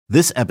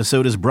This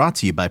episode is brought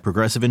to you by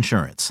Progressive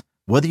Insurance.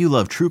 Whether you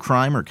love true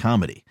crime or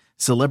comedy,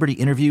 celebrity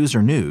interviews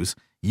or news,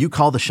 you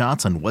call the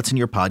shots on what's in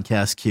your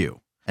podcast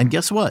queue. And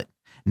guess what?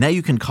 Now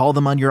you can call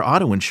them on your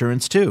auto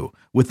insurance too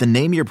with the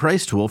Name Your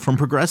Price tool from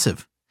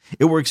Progressive.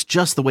 It works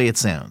just the way it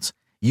sounds.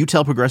 You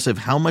tell Progressive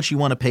how much you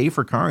want to pay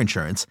for car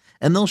insurance,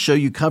 and they'll show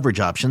you coverage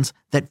options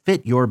that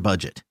fit your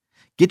budget.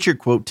 Get your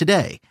quote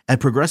today at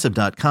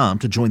Progressive.com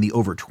to join the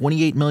over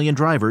 28 million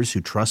drivers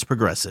who trust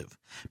Progressive.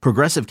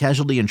 Progressive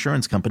Casualty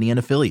Insurance Company and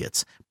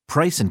Affiliates.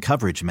 Price and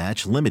coverage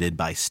match limited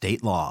by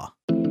state law.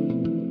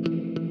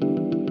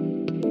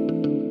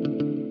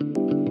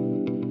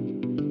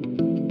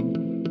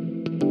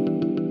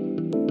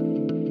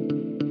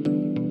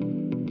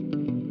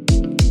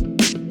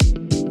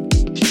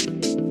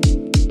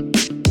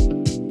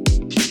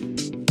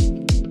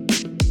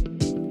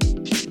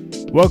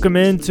 Welcome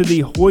into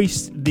the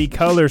Hoist the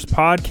Colors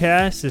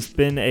podcast. It's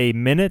been a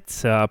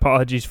minute.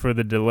 Apologies for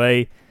the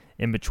delay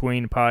in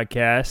between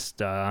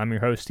podcasts. I'm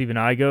your host, Stephen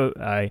Igo.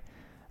 I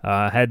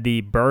had the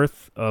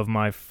birth of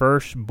my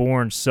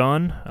firstborn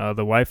son.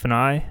 The wife and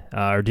I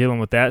are dealing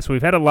with that. So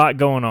we've had a lot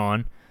going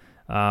on,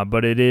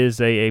 but it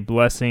is a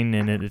blessing,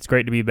 and it's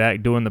great to be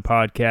back doing the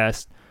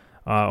podcast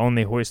on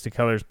the Hoist the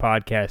Colors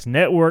podcast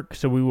network.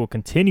 So we will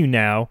continue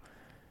now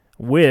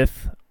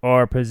with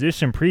our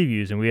position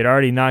previews, and we had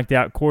already knocked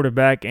out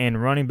quarterback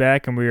and running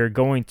back, and we are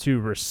going to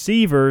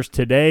receivers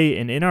today.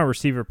 And in our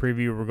receiver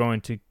preview, we're going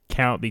to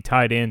count the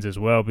tight ends as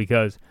well,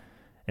 because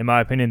in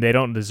my opinion, they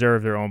don't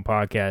deserve their own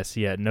podcast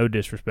yet. No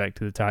disrespect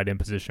to the tight end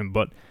position,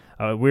 but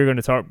we're going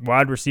to talk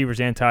wide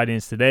receivers and tight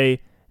ends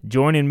today.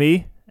 Joining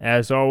me,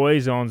 as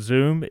always, on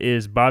Zoom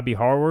is Bobby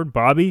Harward.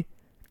 Bobby,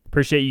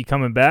 appreciate you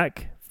coming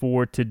back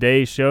for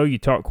today's show. You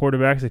talked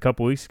quarterbacks a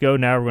couple weeks ago.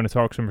 Now we're going to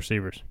talk some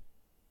receivers.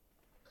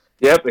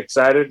 Yep,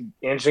 excited,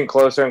 inching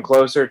closer and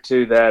closer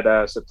to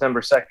that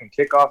September 2nd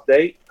kickoff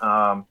date.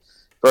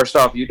 First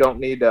off, you don't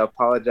need to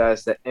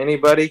apologize to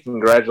anybody.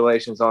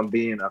 Congratulations on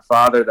being a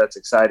father. That's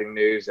exciting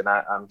news, and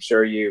I'm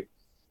sure you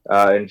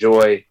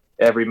enjoy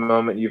every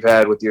moment you've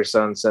had with your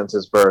son since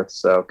his birth.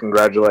 So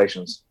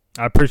congratulations.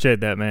 I appreciate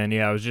that, man.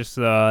 Yeah, I was just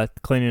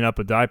cleaning up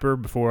a diaper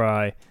before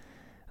I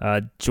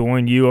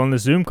joined you on the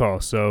Zoom call.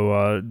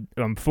 So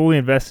I'm fully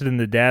invested in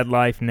the dad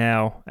life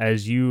now,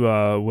 as you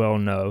well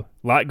know.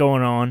 A lot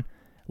going on.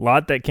 A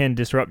lot that can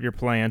disrupt your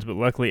plans, but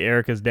luckily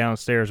Erica's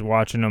downstairs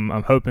watching them.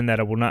 I'm hoping that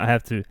I will not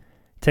have to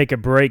take a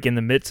break in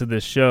the midst of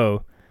this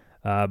show,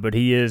 but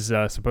he is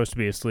supposed to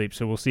be asleep,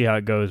 so we'll see how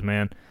it goes,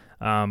 man.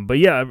 But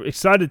yeah,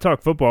 excited to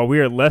talk football. We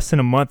are less than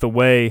a month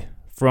away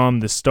from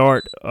the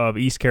start of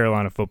East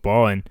Carolina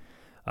football, and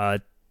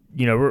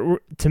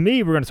to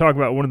me, we're going to talk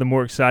about one of the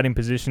more exciting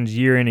positions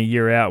year in and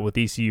year out with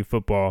ECU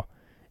football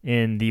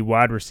in the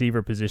wide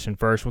receiver position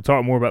first. We'll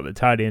talk more about the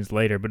tight ends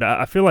later, but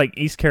I feel like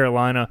East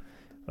Carolina,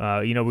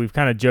 we've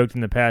kind of joked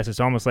in the past, it's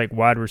almost like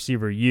wide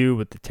receiver U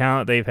with the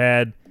talent they've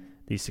had,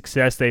 the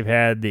success they've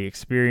had, the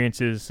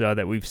experiences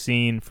that we've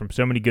seen from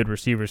so many good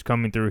receivers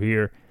coming through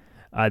here.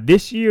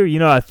 This year,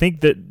 I think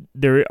that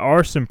there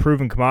are some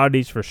proven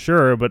commodities for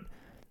sure, but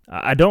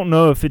I don't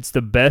know if it's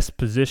the best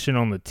position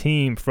on the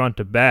team front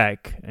to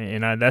back,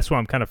 and that's why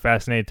I'm kind of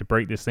fascinated to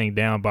break this thing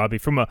down, Bobby.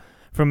 From an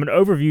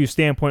overview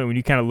standpoint, when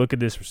you kind of look at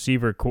this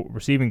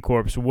receiving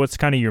corps, what's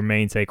kind of your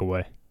main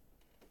takeaway?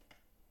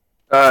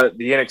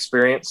 The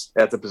inexperience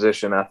at the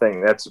position. I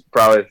think that's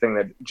probably the thing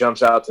that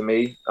jumps out to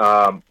me.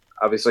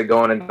 Obviously,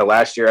 going into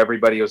last year,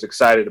 everybody was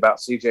excited about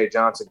C.J.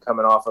 Johnson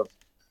coming off of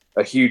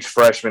a huge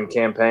freshman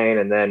campaign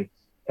and then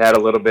had a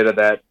little bit of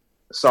that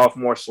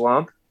sophomore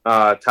slump.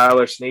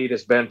 Tyler Snead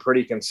has been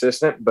pretty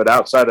consistent, but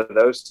outside of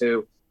those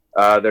two,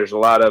 there's a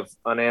lot of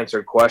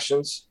unanswered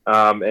questions.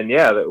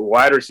 The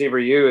wide receiver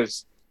U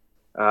is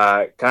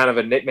kind of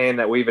a nickname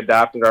that we've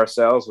adopted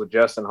ourselves with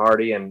Justin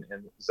Hardy and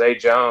Zay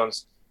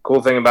Jones.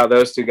 Cool thing about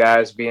those two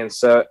guys being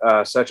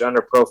such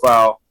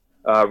under-profile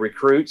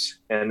recruits,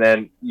 and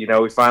then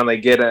we finally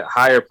get a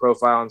higher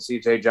profile in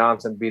C.J.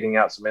 Johnson beating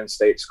out some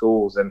in-state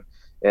schools, and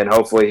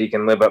hopefully he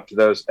can live up to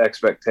those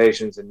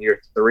expectations in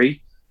year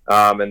 3.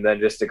 And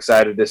then just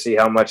excited to see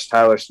how much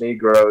Tyler Snead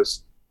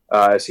grows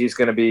as he's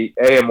going to be,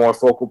 a more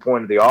focal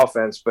point of the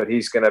offense, but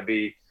he's going to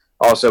be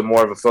also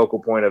more of a focal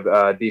point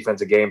of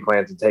defensive game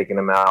plans and taking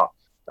him out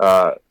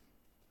of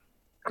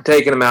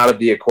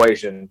the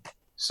equation,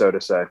 so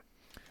to say.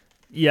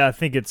 Yeah, I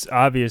think it's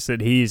obvious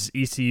that he's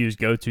ECU's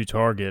go-to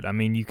target. I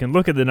mean, you can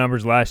look at the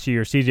numbers last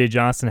year. C.J.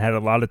 Johnson had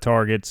a lot of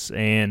targets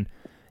and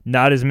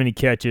not as many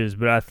catches,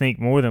 but I think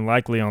more than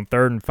likely on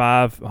 3rd and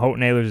 5,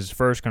 Holton Ahlers is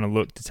first going to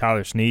look to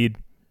Tyler Snead.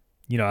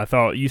 I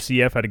thought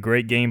UCF had a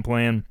great game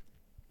plan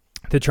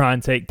to try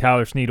and take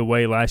Tyler Snead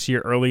away last year.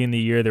 Early in the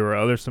year, there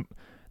were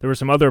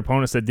some other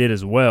opponents that did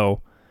as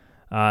well.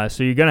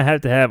 So you're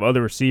going to have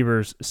other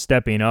receivers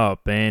stepping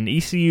up. And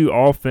ECU's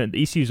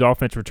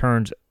offense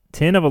returns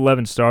 10 of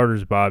 11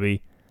 starters,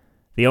 Bobby.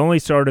 The only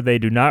starter they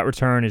do not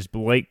return is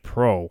Blake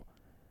Prohl.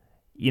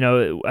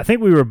 I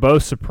think we were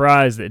both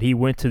surprised that he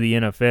went to the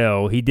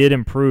NFL. He did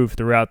improve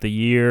throughout the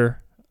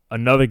year.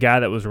 another guy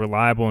that was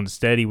reliable and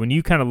steady. When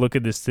you kind of look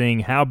at this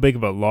thing, how big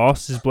of a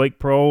loss is Blake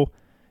Proehl?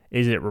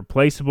 Is it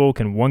replaceable?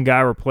 Can one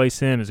guy replace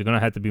him? Is it going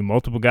to have to be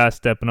multiple guys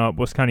stepping up?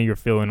 What's kind of your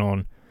feeling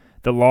on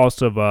the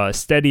loss of a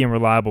steady and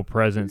reliable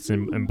presence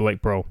in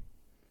Blake Proehl?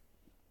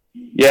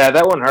 Yeah,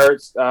 that one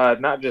hurts,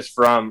 not just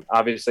from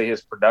obviously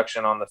his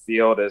production on the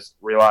field, as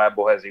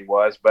reliable as he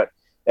was, but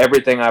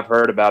everything I've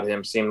heard about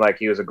him seemed like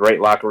he was a great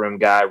locker room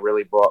guy,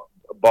 really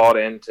bought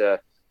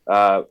into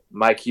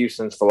Mike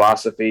Houston's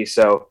philosophy.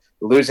 So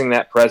losing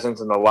that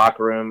presence in the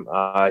locker room,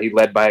 he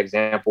led by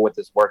example with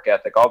his work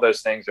ethic. All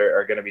those things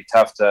are going to be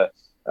tough to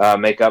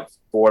make up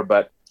for,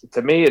 but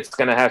to me, it's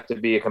going to have to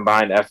be a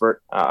combined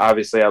effort.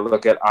 Obviously, I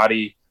look at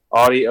Audi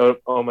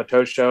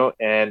Omatosho,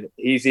 and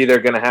he's either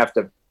going to have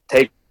to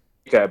take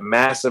a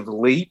massive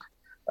leap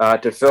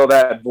to fill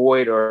that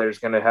void, or there's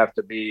going to have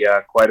to be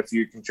quite a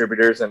few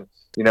contributors. And,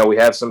 we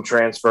have some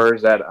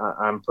transfers that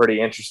I'm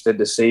pretty interested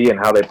to see and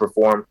how they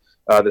perform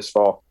this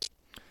fall.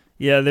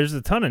 Yeah, there's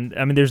a ton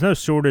of – there's no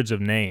shortage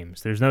of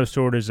names. There's no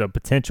shortage of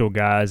potential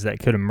guys that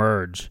could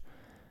emerge.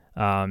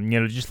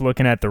 Just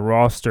looking at the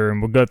roster,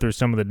 and we'll go through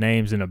some of the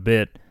names in a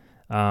bit.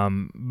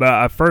 But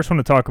I first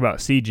want to talk about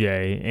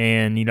CJ,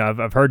 and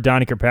I've heard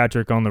Donnie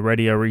Kirkpatrick on the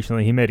radio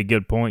recently. He made a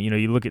good point.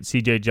 You look at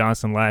CJ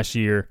Johnson last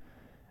year.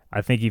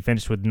 I think he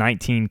finished with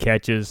 19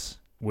 catches,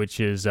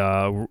 which is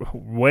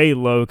way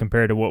low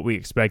compared to what we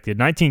expected.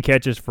 19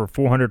 catches for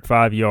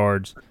 405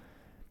 yards.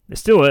 It's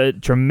still a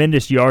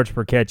tremendous yards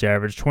per catch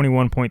average,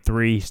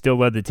 21.3. He still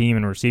led the team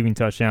in receiving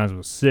touchdowns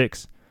with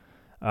 6.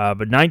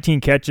 But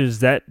 19 catches,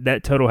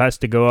 that total has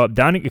to go up.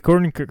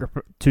 According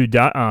to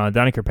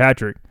Donnie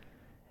Kirkpatrick,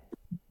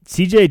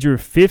 CJ drew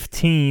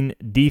 15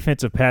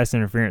 defensive pass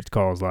interference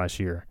calls last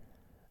year.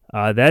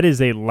 That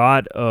is a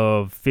lot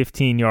of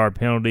 15-yard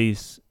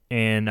penalties,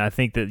 and I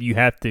think that you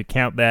have to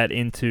count that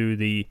into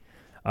the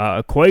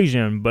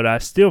equation, but I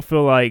still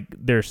feel like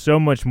there's so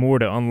much more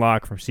to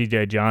unlock from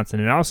CJ Johnson.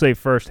 And I'll say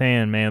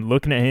firsthand, man,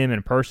 looking at him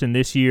in person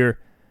this year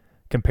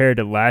compared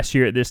to last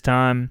year at this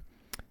time,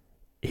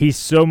 he's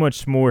so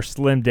much more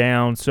slimmed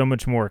down, so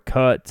much more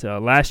cut.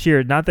 Last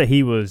year, not that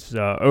he was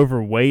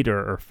overweight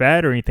or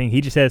fat or anything,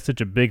 he just had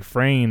such a big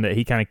frame that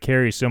he kind of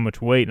carries so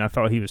much weight, and I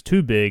thought he was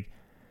too big.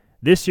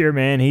 This year,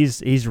 man,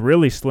 he's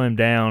really slimmed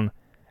down.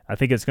 I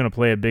think it's going to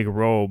play a big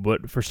role.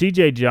 But for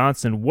C.J.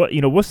 Johnson,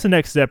 what's the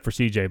next step for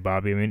C.J.,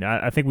 Bobby?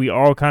 I think we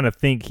all kind of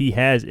think he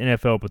has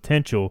NFL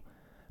potential,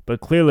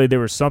 but clearly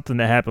there was something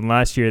that happened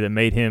last year that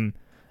made him,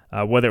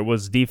 whether it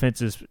was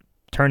defenses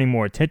turning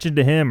more attention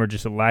to him or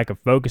just a lack of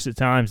focus at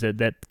times,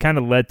 that kind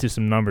of led to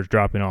some numbers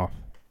dropping off.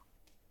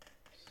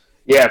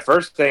 Yeah,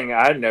 first thing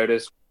I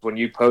noticed when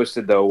you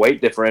posted the weight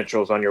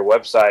differentials on your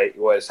website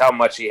was how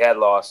much he had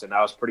lost, and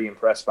I was pretty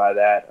impressed by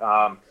that.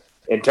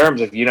 In terms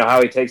of,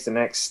 how he takes the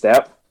next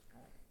step,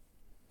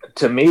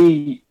 to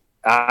me,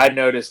 I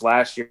noticed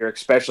last year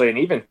especially, and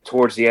even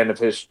towards the end of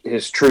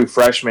his true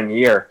freshman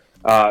year,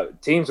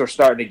 teams were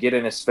starting to get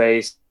in his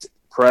face,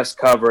 press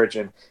coverage,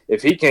 and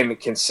if he can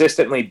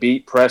consistently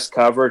beat press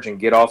coverage and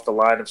get off the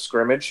line of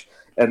scrimmage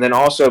and then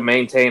also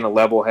maintain a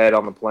level head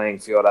on the playing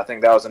field, I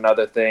think that was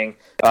another thing.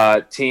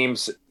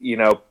 Teams,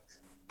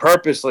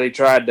 purposely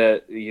tried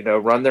to,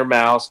 run their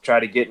mouths, try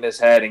to get in his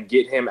head and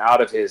get him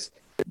out of his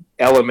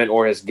element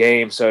or his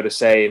game, so to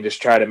say, and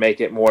just try to make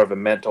it more of a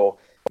mental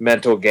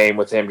game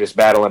with him just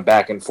battling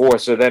back and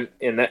forth. So then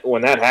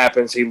when that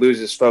happens, he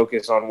loses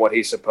focus on what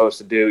he's supposed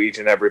to do each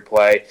and every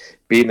play,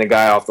 beating the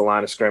guy off the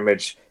line of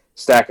scrimmage,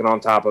 stacking on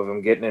top of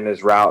him, getting in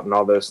his route and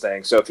all those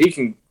things. So if he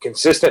can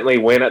consistently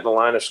win at the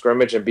line of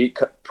scrimmage and beat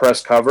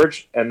press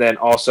coverage and then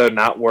also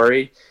not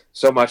worry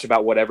so much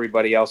about what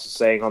everybody else is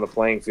saying on the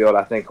playing field,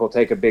 I think he'll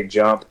take a big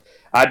jump.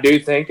 I do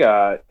think,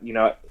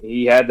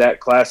 he had that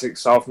classic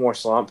sophomore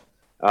slump.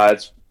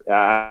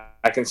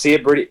 I can see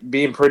it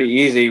being pretty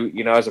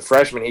easy. As a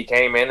freshman, he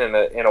came in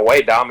a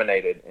way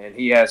dominated, and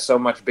he has so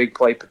much big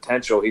play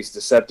potential. He's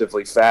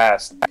deceptively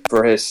fast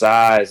for his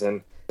size,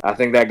 and I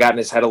think that got in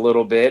his head a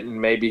little bit,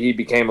 and maybe he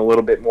became a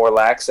little bit more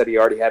lax that he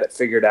already had it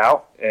figured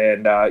out.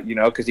 And,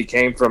 because he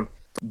came from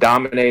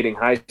dominating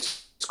high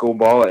school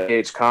ball at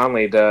A.H.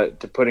 Conley to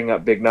putting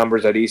up big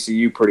numbers at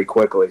ECU pretty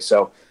quickly.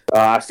 So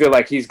I feel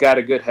like he's got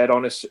a good head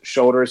on his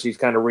shoulders. He's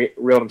kind of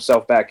reeled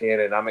himself back in,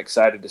 and I'm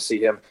excited to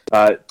see him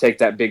take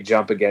that big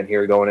jump again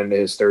here going into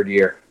his third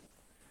year.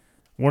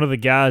 One of the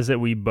guys that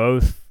we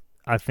both,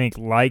 I think,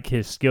 like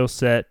his skill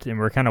set, and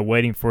we're kind of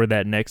waiting for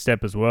that next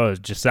step as well, is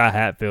Josiah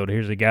Hatfield.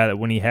 Here's a guy that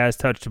when he has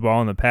touched the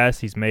ball in the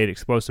past, he's made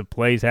explosive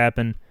plays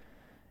happen.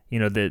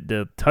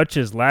 The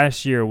touches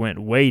last year went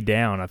way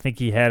down. I think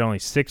he had only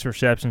 6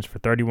 receptions for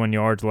 31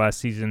 yards last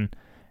season,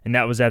 and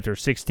that was after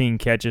 16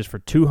 catches for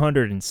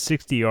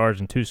 260 yards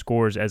and 2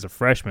 scores as a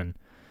freshman.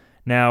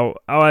 Now,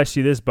 I'll ask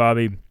you this,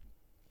 Bobby.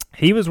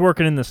 He was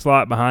working in the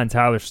slot behind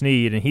Tyler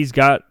Snead, and he's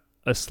got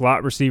a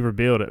slot receiver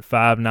build at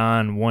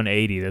 5'9",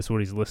 180. That's what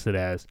he's listed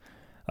as.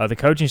 The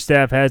coaching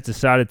staff has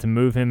decided to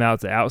move him out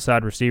to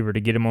outside receiver to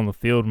get him on the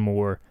field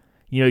more.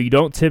 You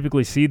don't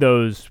typically see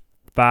those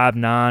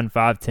 5'9",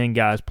 5'10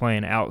 guys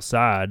playing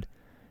outside.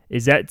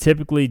 Is that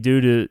typically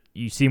due to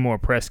you see more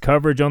press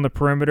coverage on the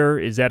perimeter?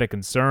 Is that a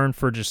concern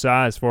for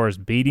Josiah as far as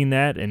beating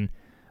that, and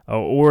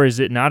or is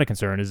it not a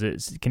concern?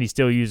 Can he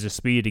still use his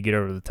speed to get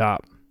over the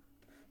top?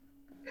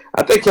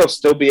 I think he'll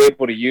still be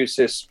able to use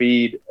his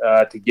speed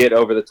to get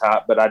over the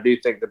top, but I do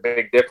think the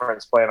big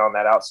difference playing on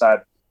that outside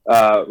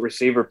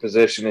receiver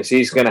position is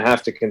he's going to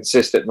have to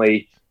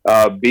consistently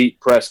beat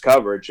press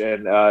coverage,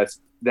 and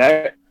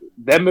that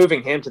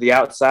moving him to the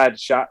outside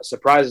shot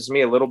surprises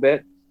me a little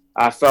bit.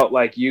 I felt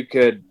like you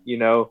could,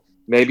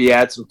 maybe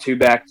add some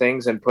two-back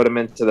things and put him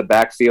into the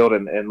backfield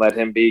and let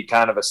him be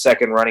kind of a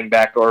second running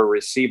back or a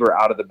receiver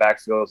out of the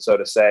backfield, so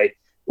to say,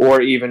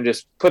 or even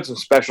just put some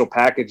special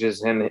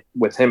packages in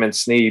with him and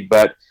Snead.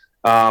 But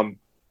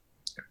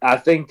I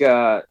think,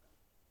 I'm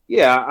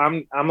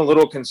a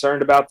little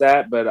concerned about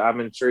that, but I'm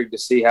intrigued to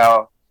see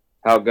how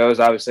it goes.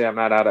 Obviously, I'm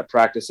not out at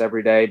practice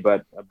every day,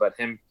 but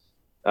him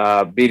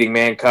beating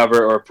man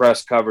cover or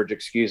press coverage,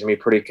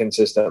 pretty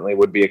consistently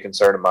would be a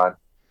concern of mine.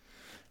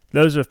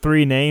 Those are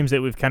three names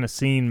that we've kind of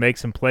seen make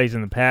some plays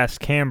in the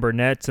past. Cam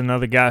Burnett's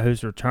another guy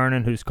who's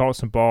returning, who's caught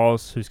some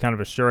balls, who's kind of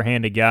a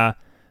sure-handed guy.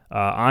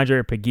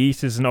 Andre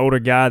Pegues is an older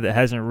guy that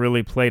hasn't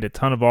really played a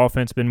ton of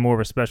offense, been more of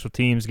a special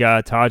teams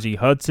guy. Taji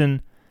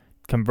Hudson,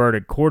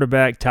 converted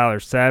quarterback. Tyler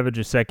Savage,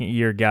 a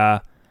second-year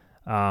guy.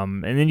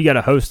 And then you got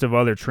a host of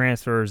other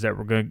transfers that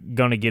we're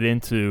going to get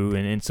into,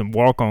 and some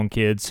walk-on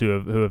kids who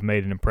have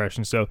made an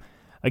impression. So,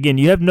 again,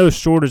 you have no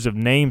shortage of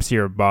names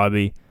here,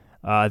 Bobby.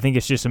 I think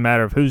it's just a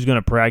matter of who's going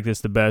to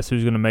practice the best,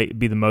 who's going to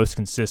be the most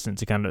consistent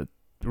to kind of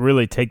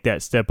really take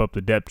that step up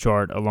the depth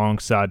chart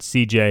alongside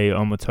CJ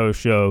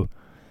Omotosho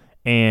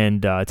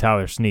and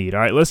Tyler Snead.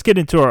 All right, let's get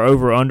into our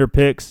over-under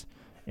picks.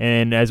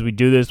 And as we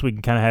do this, we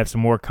can kind of have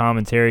some more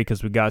commentary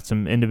because we've got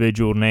some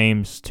individual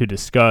names to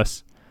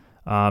discuss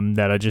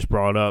that I just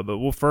brought up. But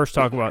we'll first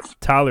talk about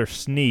Tyler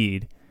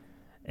Snead.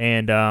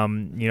 And,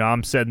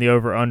 I'm setting the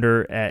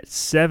over-under at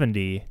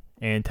 70.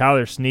 And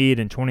Tyler Snead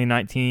in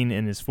 2019,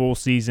 in his full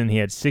season, he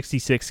had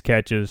 66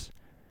 catches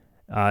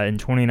in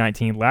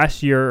 2019.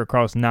 Last year,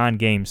 across 9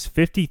 games,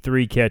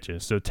 53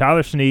 catches. So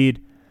Tyler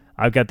Snead,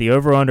 I've got the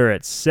over-under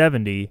at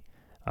 70.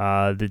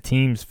 The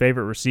team's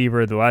favorite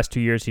receiver. The last 2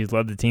 years, he's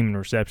led the team in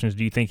receptions.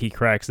 Do you think he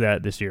cracks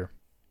that this year?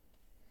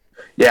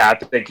 Yeah, I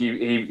think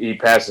he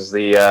passes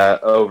the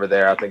over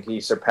there. I think he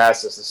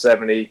surpasses the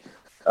 70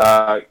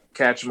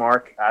 catch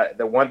mark.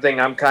 The one thing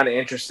I'm kind of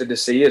interested to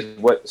see is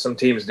what some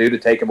teams do to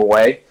take him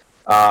away.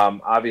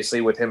 Obviously,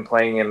 with him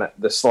playing in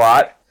the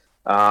slot,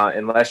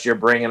 unless you're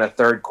bringing a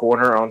third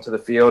corner onto the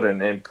field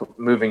and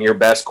moving your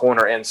best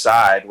corner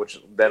inside, which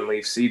then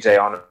leaves CJ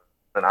on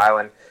an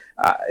island,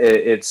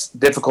 it's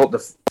difficult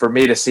for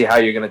me to see how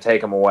you're going to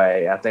take him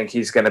away. I think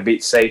he's going to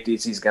beat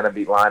safeties. He's going to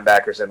beat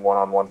linebackers in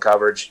one-on-one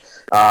coverage.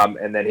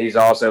 And then he's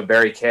also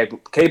very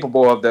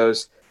capable of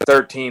those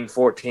 13,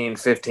 14,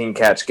 15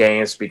 catch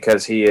games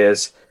because he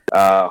is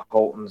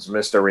Holton's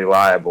Mr.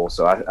 Reliable.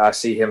 So I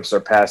see him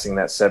surpassing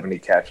that 70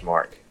 catch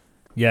mark.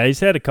 Yeah, he's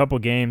had a couple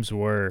games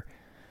where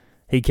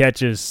he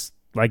catches,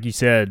 like you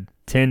said,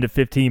 10 to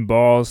 15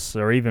 balls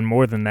or even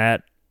more than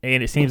that.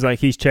 And it seems like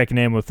he's checking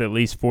in with at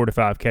least 4 to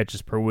 5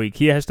 catches per week.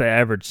 He has to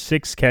average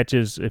 6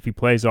 catches if he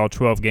plays all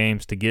 12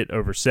 games to get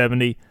over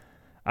 70.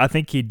 I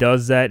think he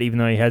does that, even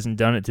though he hasn't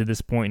done it to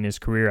this point in his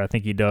career. I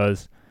think he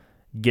does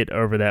get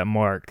over that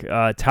mark.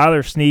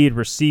 Tyler Snead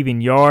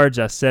receiving yards,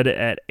 I said it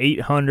at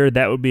 800.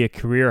 That would be a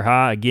career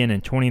high. Again,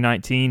 in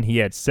 2019, he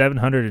had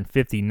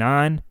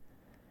 759.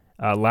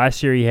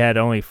 Last year, he had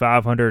only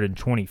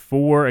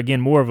 524.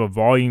 Again, more of a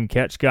volume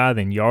catch guy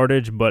than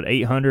yardage, but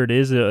 800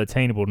 is an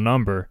attainable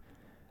number.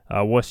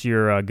 What's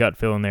your gut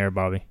feeling there,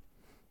 Bobby?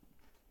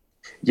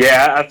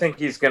 Yeah, I think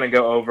he's going to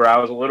go over. I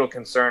was a little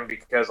concerned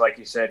because, like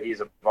you said,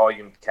 he's a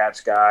volume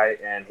catch guy,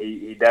 and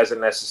he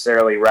doesn't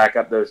necessarily rack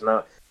up those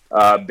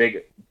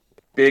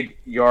big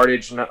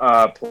yardage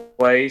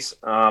plays.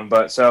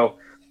 But so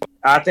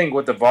I think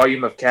with the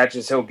volume of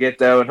catches he'll get,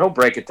 though, and he'll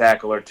break a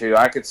tackle or two,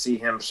 I could see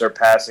him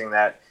surpassing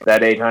that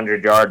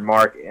 800-yard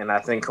mark, and I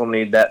think he'll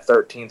need that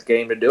 13th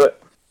game to do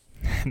it.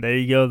 There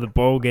you go, the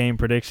bowl game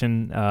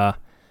prediction.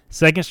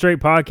 Second straight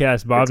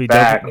podcast, Bobby,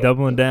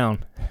 doubling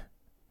down.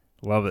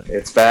 Love it.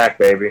 It's back,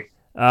 baby.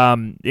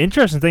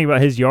 Interesting thing about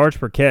his yards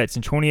per catch.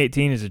 In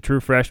 2018, as a true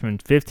freshman,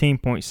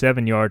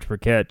 15.7 yards per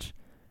catch,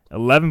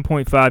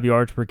 11.5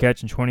 yards per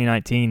catch in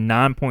 2019,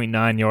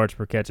 9.9 yards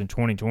per catch in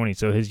 2020.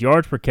 So his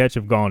yards per catch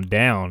have gone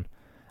down.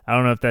 I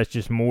don't know if that's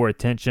just more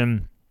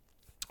attention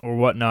or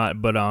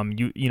whatnot, but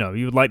you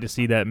would like to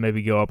see that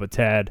maybe go up a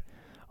tad.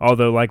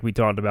 Although, like we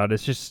talked about,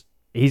 it's just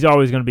he's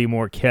always going to be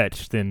more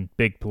catch than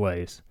big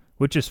plays,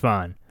 which is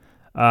fine.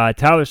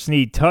 Tyler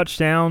Snead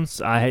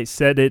touchdowns, I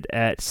said it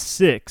at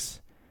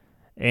 6,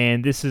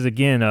 and this is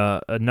again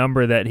a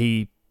number that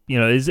he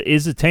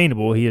is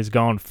attainable. He has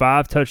gone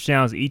 5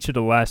 touchdowns each of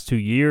the last 2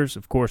 years.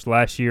 Of course,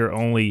 last year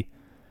only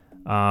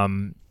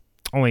 9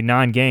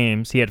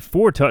 games. He had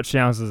 4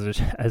 touchdowns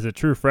as a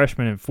true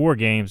freshman in 4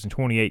 games in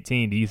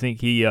 2018. Do you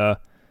think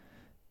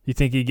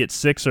he gets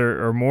 6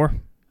 or more?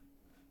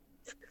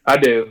 I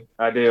do.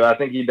 I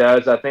think he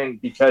does. I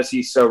think because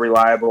he's so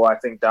reliable, I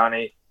think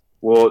Donnie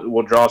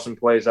will draw some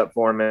plays up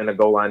for him in a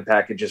goal line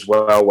package as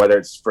well, whether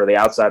it's for the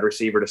outside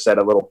receiver to set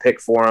a little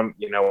pick for him,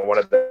 one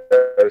of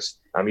those,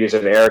 I'm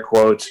using air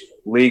quotes,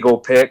 legal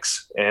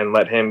picks, and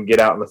let him get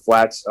out in the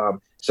flats.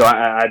 So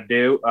I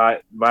do.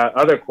 My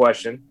other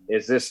question,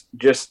 is this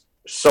just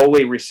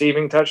solely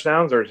receiving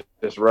touchdowns or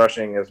just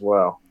rushing as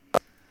well?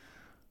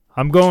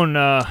 I'm going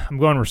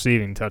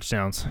receiving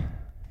touchdowns.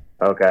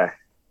 Okay.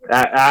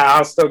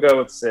 I'll still go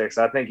with 6.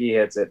 I think he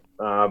hits it.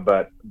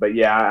 But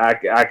yeah,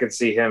 I could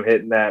see him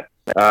hitting that,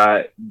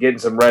 getting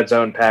some red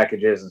zone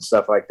packages and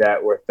stuff like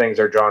that where things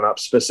are drawn up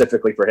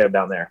specifically for him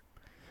down there.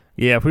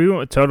 Yeah, if we went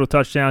with total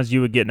touchdowns,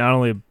 you would get not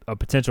only a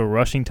potential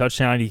rushing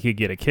touchdown, you could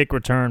get a kick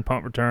return,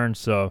 punt return.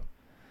 So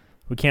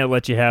we can't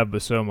let you have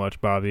but so much,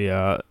 Bobby.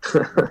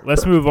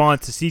 Let's move on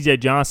to C.J.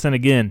 Johnson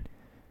again.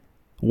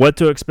 What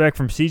to expect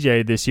from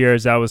CJ this year?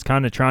 As I was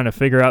kind of trying to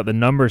figure out the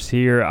numbers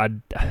here, I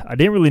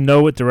didn't really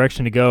know what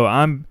direction to go.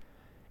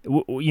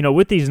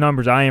 With these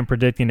numbers, I am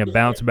predicting a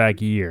bounce back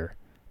year.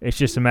 It's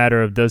just a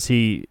matter of, does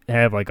he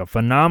have like a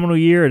phenomenal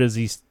year or does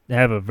he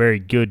have a very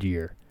good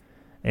year?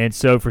 And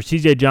so for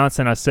CJ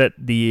Johnson, I set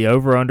the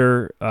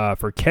over-under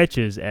for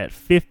catches at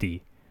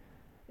 50,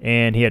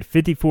 and he had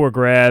 54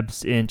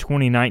 grabs in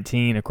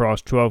 2019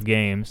 across 12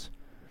 games.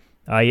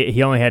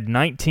 He only had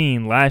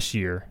 19 last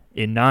year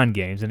in 9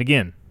 games. And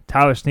again,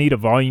 Tyler Snead, a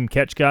volume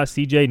catch guy.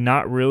 CJ,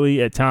 not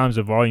really at times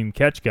a volume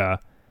catch guy.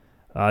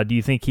 Do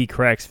you think he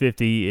cracks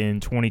 50 in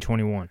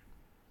 2021?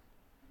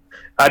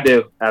 I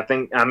do. I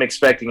think I'm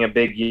expecting a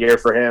big year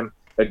for him.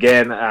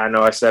 Again, I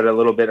know I said it a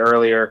little bit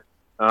earlier.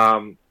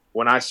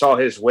 When I saw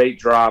his weight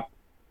drop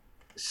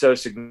so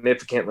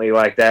significantly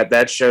like that,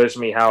 that shows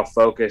me how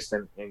focused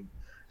and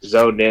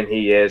zoned in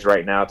he is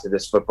right now to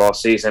this football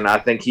season. I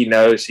think he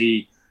knows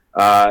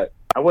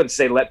I wouldn't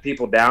say let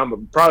people down,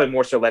 but probably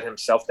more so let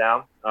himself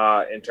down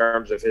in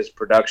terms of his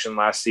production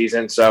last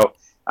season. So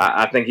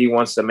I think he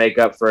wants to make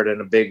up for it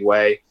in a big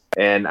way.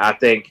 And I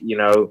think,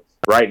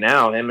 right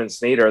now, him and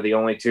Snead are the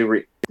only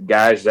two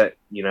guys that,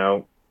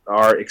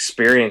 are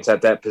experienced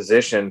at that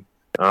position.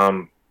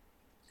 I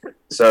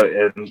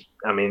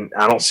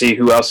don't see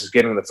who else is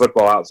getting the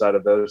football outside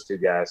of those two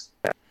guys.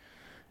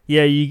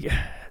 Yeah,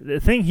 the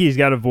thing he's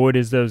got to avoid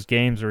is those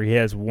games where he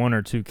has 1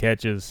 or 2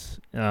 catches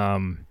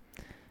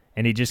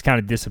and he just kind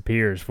of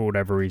disappears for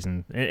whatever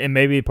reason. And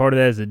maybe part of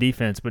that is the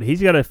defense, but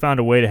he's got to find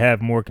a way to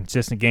have more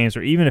consistent games,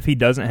 or even if he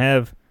doesn't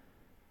have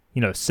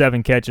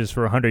 7 catches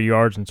for 100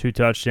 yards and 2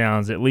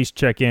 touchdowns, at least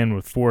check in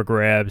with 4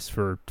 grabs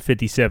for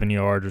 57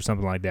 yards or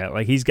something like that.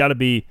 Like, he's got to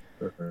be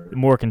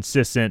more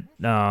consistent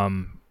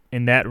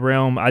in that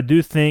realm. I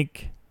do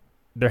think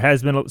there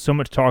has been so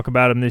much talk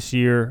about him this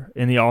year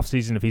in the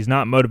offseason. If he's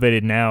not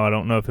motivated now, I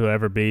don't know if he'll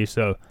ever be.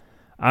 So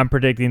I'm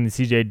predicting the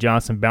C.J.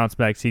 Johnson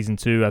bounce-back season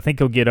 2. I think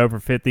he'll get over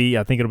 50.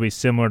 I think it'll be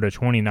similar to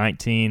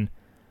 2019.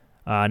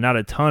 Not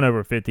a ton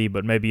over 50,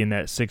 but maybe in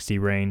that 60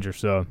 range or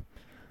so.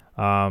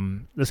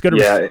 Let's go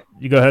to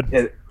you go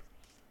ahead.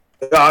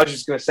 I was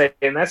just going to say,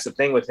 and that's the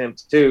thing with him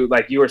too.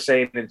 Like you were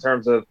saying, in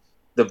terms of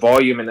the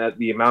volume and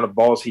the amount of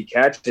balls he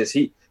catches,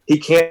 he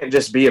can't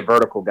just be a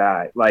vertical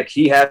guy. Like,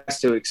 he has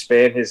to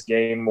expand his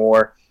game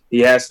more. He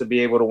has to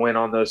be able to win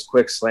on those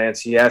quick slants.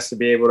 He has to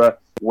be able to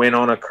win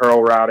on a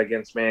curl route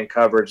against man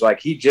coverage. Like,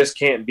 he just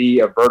can't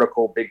be a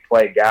vertical big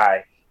play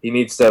guy. He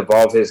needs to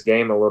evolve his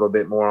game a little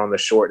bit more on the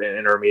short and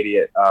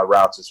intermediate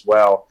routes as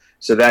well,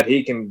 so that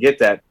he can get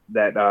that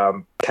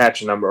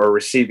catch number or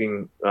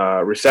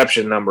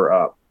reception number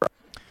up.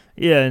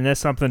 Yeah, and that's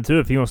something too.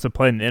 If he wants to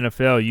play in the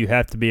NFL, you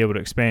have to be able to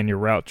expand your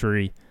route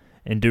tree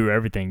and do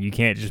everything. You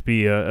can't just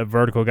be a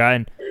vertical guy,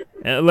 and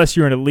unless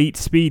you're an elite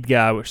speed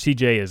guy, which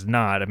CJ is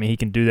not. I mean, he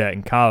can do that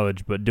in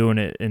college, but doing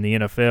it in the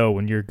NFL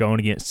when you're going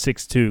against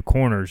 6'2"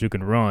 corners who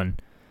can run,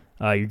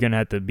 you're going to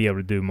have to be able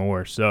to do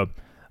more. So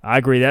I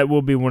agree. That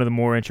will be one of the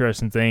more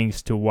interesting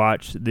things to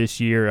watch this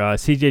year.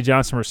 C.J.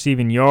 Johnson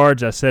receiving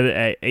yards, I said it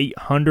at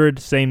 800,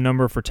 same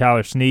number for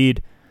Tyler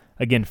Snead.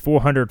 Again,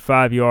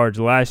 405 yards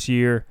last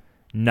year,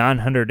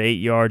 908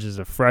 yards as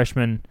a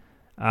freshman.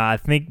 I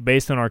think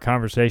based on our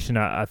conversation,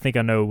 I think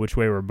I know which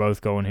way we're both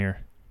going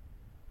here.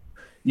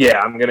 Yeah,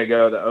 I'm going to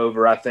go the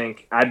over. I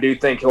do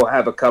think he'll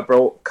have a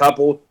couple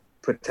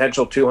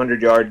potential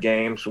 200-yard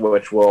games,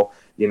 which will,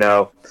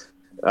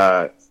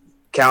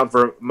 count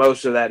for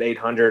most of that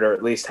 800 or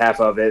at least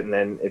half of it. And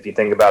then if you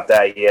think about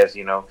that, he has,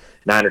 9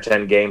 or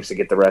 10 games to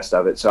get the rest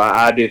of it. So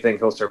I do think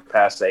he'll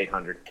surpass the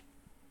 800.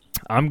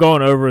 I'm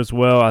going over as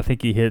well. I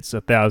think he hits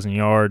 1,000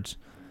 yards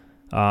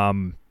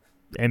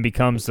and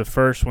becomes the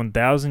first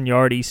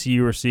 1,000-yard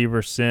ECU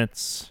receiver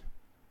since,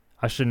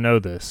 I should know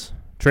this,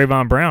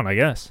 Trayvon Brown, I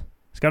guess.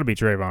 It's got to be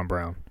Trayvon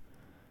Brown.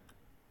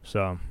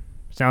 So,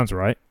 sounds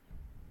right.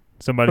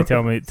 Somebody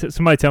tell me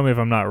if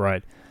I'm not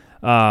right.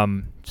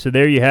 So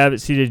there you have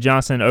it. C.J.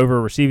 Johnson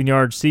over receiving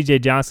yards. C.J.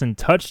 Johnson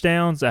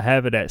touchdowns, I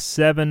have it at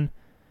 7.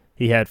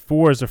 He had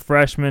 4 as a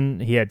freshman.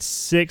 He had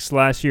 6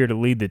 last year to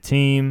lead the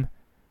team.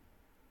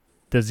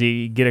 Does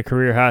he get a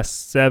career high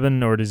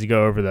 7, or does he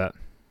go over that?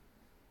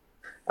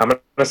 I'm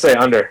going to say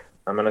under.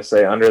 I'm gonna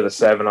say under the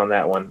 7 on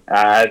that one.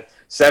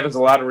 7's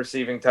a lot of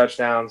receiving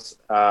touchdowns.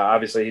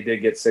 Obviously, he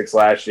did get 6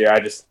 last year.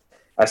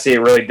 I see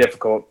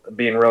it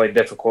being really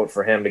difficult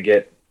for him to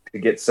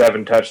get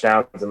 7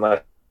 touchdowns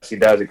unless he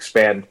does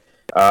expand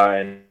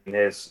in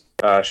his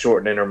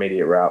short and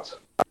intermediate routes.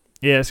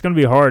 Yeah, it's going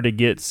to be hard to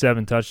get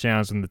 7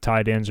 touchdowns when the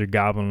tight ends are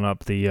gobbling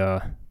up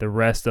the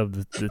rest of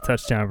the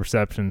touchdown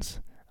receptions,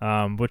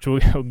 which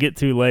we'll get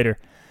to later.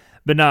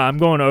 But no, I'm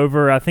going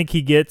over. I think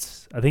he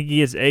gets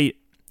 8.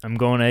 I'm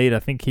going 8. I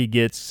think he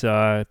gets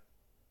a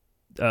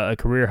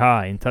career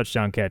high in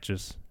touchdown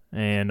catches,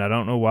 and I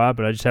don't know why,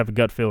 but I just have a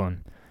gut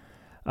feeling.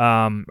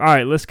 All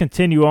right, let's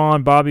continue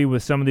on, Bobby,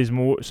 with some of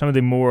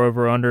the more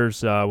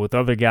over-unders with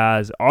other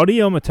guys. Audie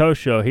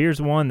Omatosho, here's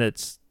one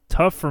that's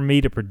tough for me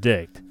to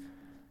predict.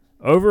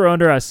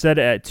 Over-under, I set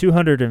it at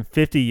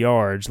 250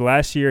 yards.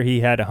 Last year,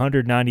 he had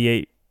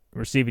 198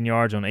 receiving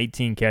yards on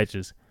 18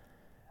 catches.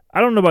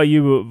 I don't know about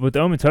you, but with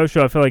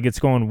Omatosho, I feel like it's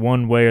going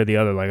one way or the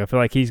other. Like, I feel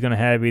like he's going to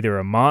have either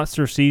a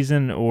monster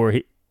season or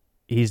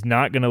he's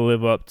not going to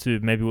live up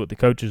to maybe what the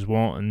coaches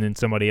want, and then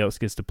somebody else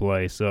gets to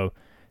play. So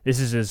this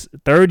is his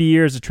third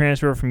year as a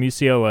transfer from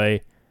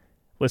UCLA.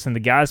 Listen, the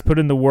guy's put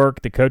in the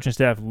work. The coaching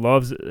staff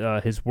loves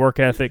his work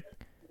ethic,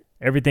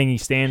 everything he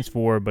stands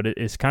for, but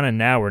it's kind of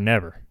now or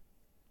never.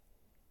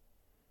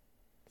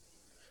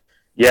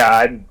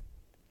 Yeah,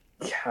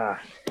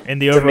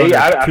 and the over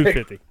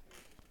 250.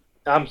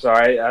 I'm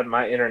sorry,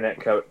 my internet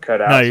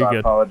cut out, no, so I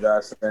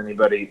apologize to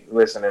anybody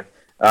listening.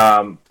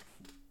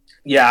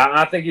 Yeah,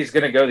 I think he's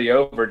going to go the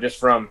over just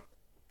from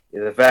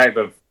the fact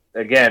of,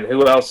 again,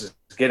 who else is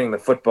getting the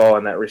football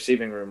in that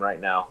receiving room right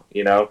now?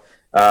 You know,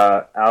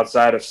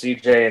 outside of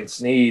CJ and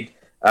Snead,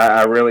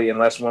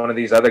 unless one of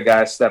these other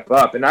guys step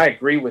up. And I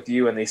agree with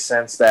you in the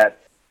sense that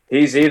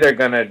he's either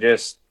going to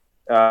just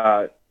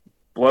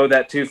blow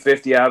that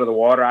 250 out of the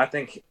water. I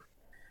think,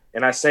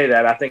 and I say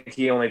that, I think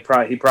he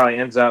probably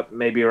ends up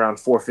maybe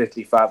around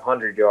 450,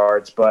 500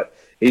 yards, but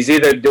he's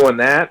either doing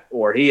that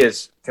or he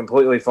is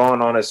completely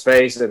fallen on his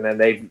face, and then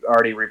they've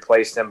already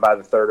replaced him by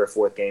the 3rd or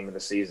 4th game of the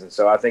season.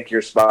 So I think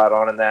you're spot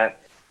on in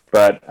that,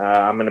 but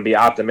I'm going to be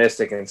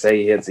optimistic and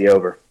say he hits the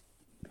over.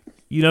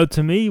 You know,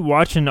 to me,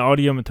 watching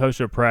Audie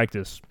Omatosho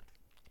practice,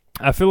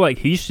 I feel like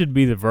he should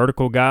be the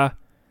vertical guy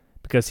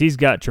because he's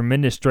got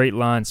tremendous straight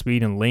line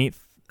speed and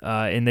length,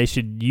 and they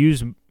should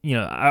use, you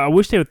know, I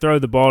wish they would throw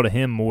the ball to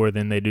him more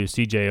than they do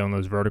CJ on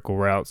those vertical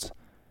routes,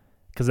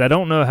 because I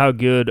don't know how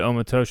good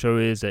Omatosho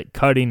is at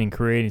cutting and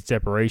creating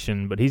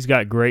separation, but he's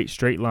got great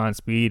straight line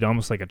speed,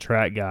 almost like a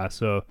track guy.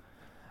 So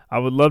I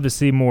would love to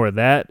see more of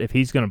that if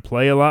he's going to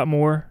play a lot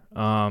more.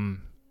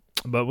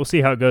 But we'll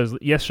see how it goes.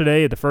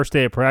 Yesterday, the first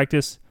day of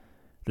practice,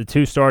 the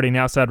 2 starting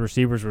outside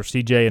receivers were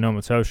CJ and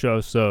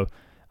Omatosho. So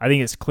I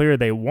think it's clear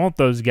they want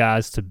those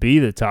guys to be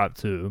the top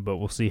 2, but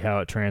we'll see how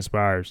it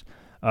transpires.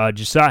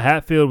 Josiah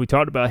Hatfield, we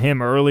talked about him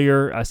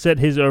earlier. I set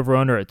his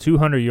over-under at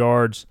 200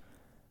 yards.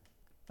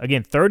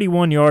 Again,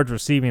 31 yards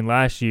receiving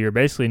last year,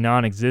 basically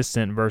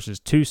non-existent, versus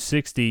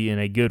 260 in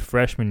a good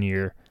freshman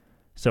year.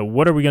 So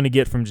what are we going to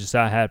get from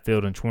Josiah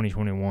Hatfield in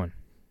 2021?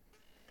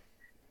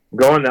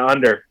 Going to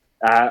under.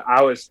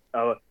 I was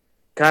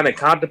kind of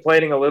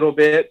contemplating a little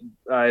bit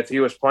if he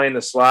was playing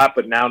the slot,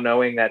 but now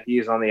knowing that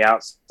he's on the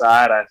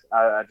outside,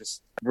 I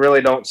just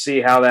really don't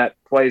see how that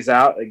plays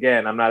out.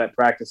 Again, I'm not at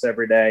practice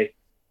every day.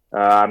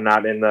 I'm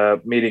not in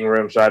the meeting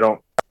room, so I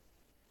don't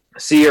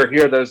see or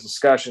hear those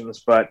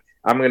discussions, but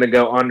I'm going to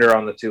go under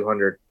on the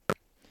 200.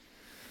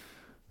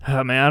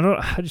 Man,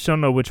 I just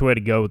don't know which way to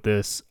go with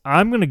this.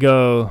 I'm going to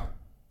go,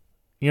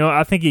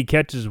 I think he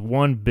catches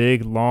one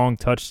big, long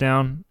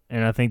touchdown,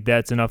 and I think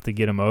that's enough to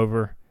get him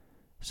over.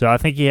 So I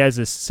think he has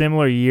a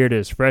similar year to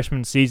his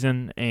freshman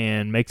season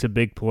and makes a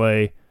big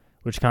play,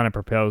 which kind of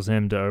propels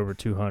him to over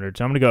 200.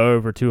 So I'm going to go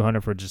over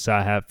 200 for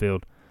Josiah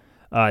Hatfield.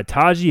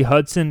 Tajee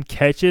Hudson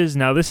catches.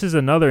 Now, this is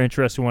another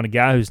interesting one, a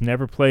guy who's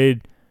never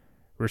played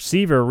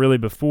receiver really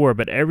before,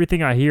 but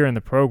everything I hear in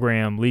the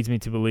program leads me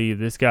to believe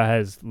this guy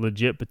has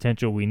legit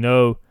potential. We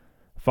know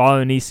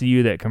following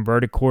ECU that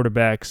converted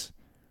quarterbacks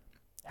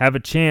have a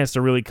chance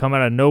to really come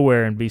out of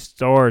nowhere and be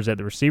stars at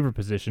the receiver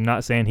position.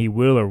 Not saying he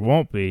will or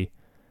won't be,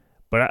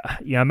 but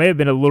I may have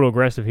been a little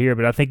aggressive here,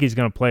 but I think he's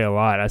going to play a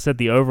lot. I set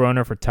the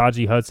over-under for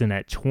Tajee Hudson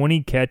at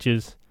 20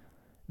 catches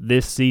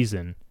this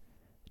season.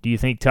 Do you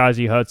think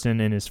Tajee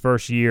Hudson in his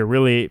first year,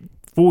 really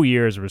full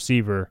year as a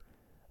receiver,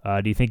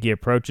 do you think he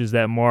approaches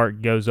that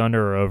mark, goes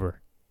under or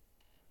over?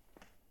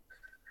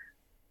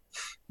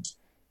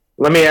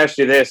 Let me ask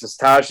you this. Is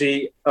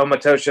Tajee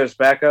Omatosho's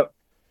backup?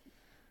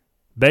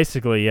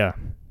 Basically, yeah.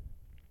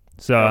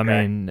 So, okay.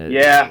 I mean,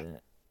 yeah,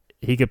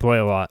 he could play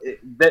a lot.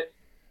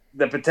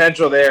 The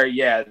potential there,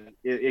 yeah,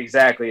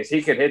 exactly. Is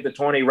he could hit the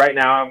 20. Right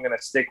now, I'm going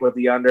to stick with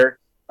the under.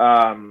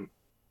 I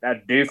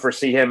do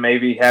foresee him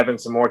maybe having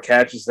some more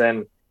catches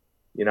than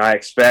I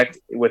expect.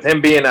 With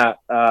him being a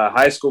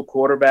high school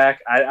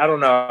quarterback, I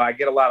don't know. I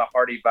get a lot of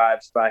Hardy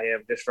vibes by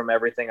him just from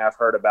everything I've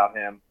heard about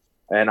him,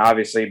 and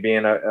obviously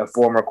being a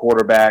former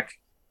quarterback.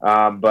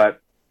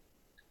 But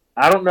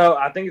I don't know.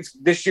 I think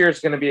this year is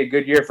going to be a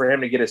good year for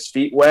him to get his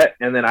feet wet,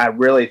 and then I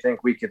really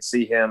think we could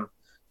see him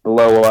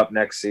blow up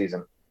next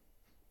season.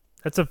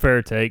 That's a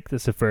fair take.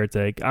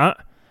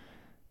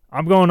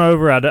 I'm going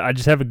over. I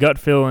just have a gut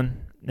feeling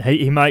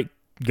he might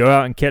go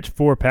out and catch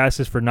 4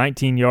 passes for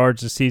 19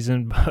 yards this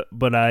season,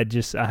 but I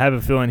have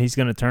a feeling he's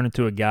going to turn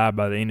into a guy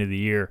by the end of the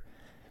year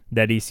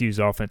that ECU's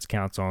offense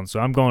counts on. So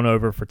I'm going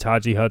over for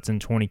Taji Hudson,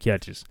 20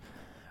 catches.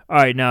 All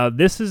right, now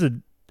this is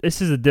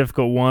a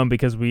difficult one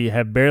because we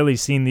have barely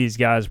seen these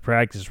guys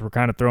practice. We're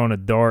kind of throwing a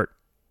dart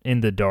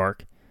in the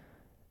dark.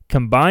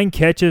 Combined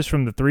catches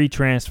from the 3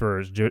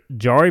 transfers,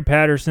 Jari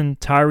Patterson,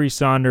 Tyree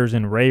Saunders,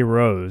 and Ray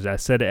Rose. I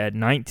said it at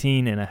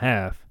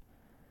 19.5.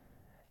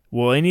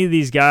 Will any of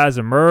these guys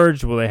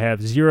emerge? Will they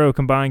have 0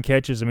 combined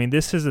catches? I mean,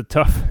 this is a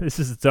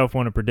tough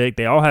one to predict.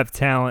 They all have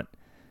talent.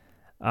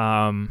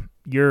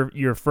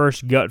 Your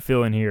first gut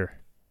feeling here.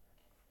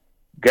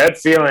 Gut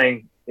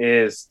feeling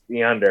is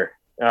the under.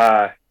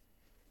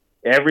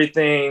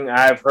 Everything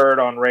I've heard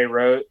on Ray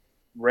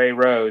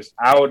Rose,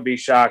 I would be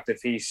shocked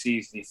if he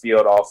sees the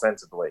field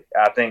offensively.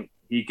 I think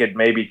he could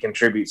maybe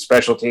contribute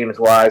special teams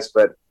wise,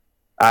 but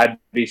I'd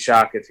be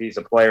shocked if he's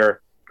a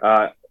player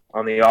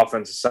on the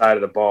offensive side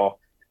of the ball.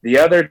 The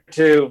other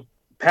 2,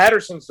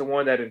 Patterson's the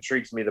one that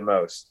intrigues me the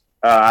most.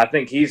 I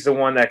think he's the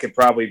one that could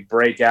probably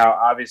break out.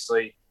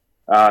 Obviously,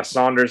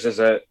 Saunders is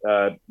a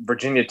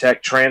Virginia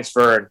Tech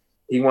transfer, and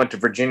he went to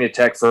Virginia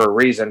Tech for a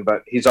reason,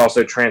 but he's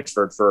also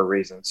transferred for a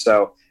reason.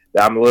 So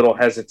I'm a little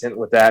hesitant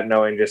with that,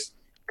 knowing just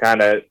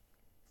kind of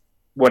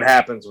what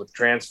happens with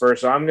transfer.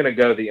 So I'm going to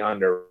go the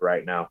under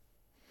right now.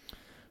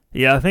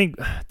 Yeah, I think,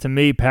 to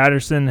me,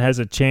 Patterson has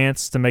a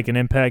chance to make an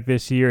impact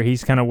this year.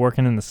 He's kind of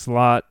working in the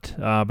slot.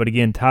 But,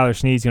 again, Tyler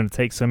Snead's going to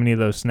take so many of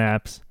those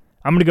snaps.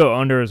 I'm going to go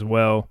under as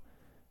well.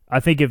 I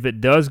think if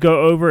it does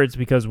go over, it's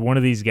because one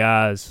of these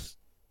guys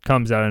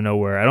comes out of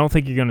nowhere. I don't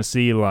think you're going to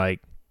see, like,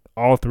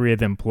 all 3 of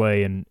them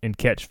play and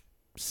catch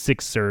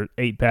 6 or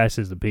 8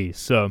 passes apiece.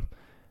 So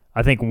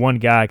I think one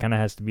guy kind of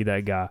has to be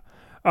that guy.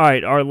 All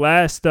right, our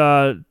last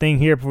thing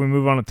here before we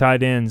move on to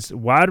tight ends,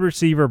 wide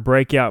receiver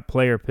breakout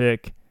player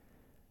pick.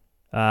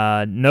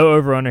 No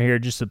over-under here,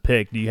 just a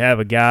pick. Do you have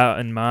a guy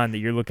in mind that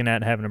you're looking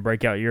at having a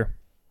breakout year?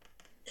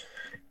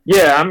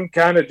 Yeah, I'm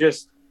kind of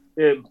just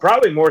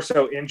probably more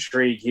so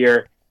intrigued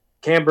here.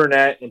 Cam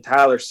Burnett and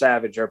Tyler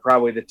Savage are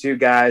probably the 2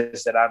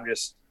 guys that I'm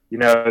just,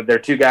 they're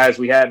 2 guys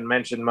we hadn't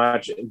mentioned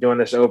much doing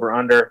this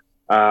over-under.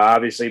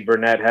 Obviously,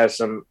 Burnett has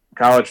some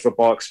college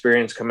football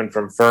experience coming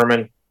from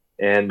Furman.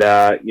 And,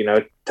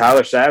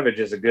 Tyler Savage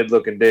is a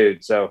good-looking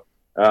dude. So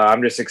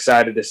I'm just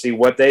excited to see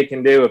what they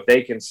can do if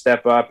they can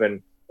step up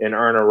and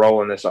earn a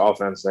role in this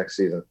offense next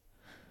season.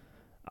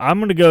 I'm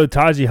going to go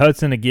Taji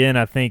Hudson again.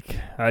 I think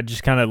I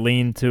just kind of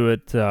leaned to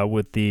it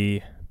with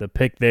the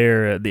pick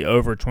there, the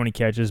over 20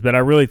 catches. But I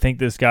really think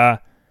this guy,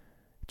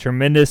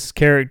 tremendous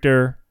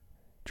character,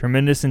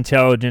 tremendous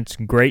intelligence,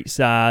 great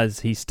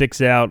size. He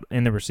sticks out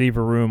in the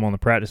receiver room on the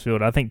practice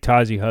field. I think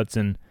Taji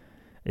Hudson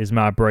is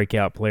my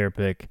breakout player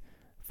pick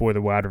for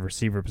the wide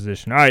receiver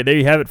position. All right, there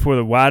you have it for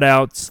the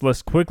wideouts.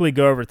 Let's quickly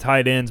go over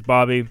tight ends,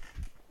 Bobby.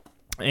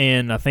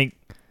 And I think,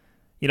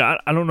 I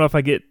don't know if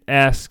I get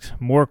asked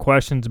more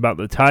questions about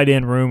the tight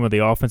end room or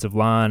the offensive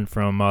line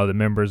from the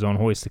members on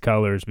Hoist the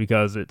Colors,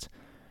 because it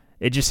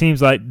just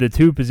seems like the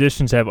 2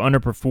 positions have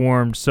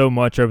underperformed so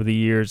much over the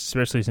years,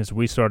 especially since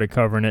we started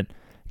covering it.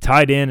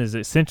 Tight end has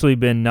essentially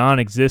been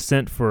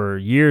non-existent for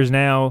years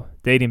now,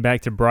 dating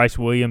back to Bryce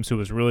Williams, who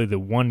was really the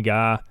one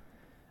guy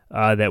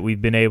that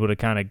we've been able to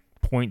kind of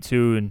point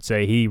to and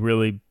say he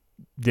really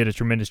did a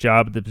tremendous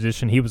job at the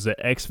position. He was an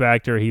X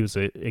factor. He was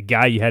a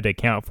guy you had to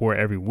account for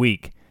every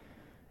week.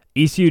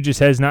 ECU just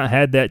has not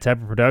had that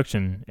type of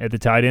production at the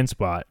tight end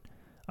spot.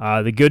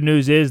 The good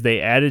news is they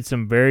added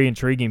some very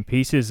intriguing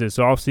pieces this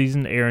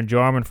offseason. Aaron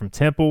Jarman from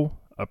Temple,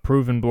 a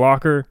proven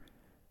blocker.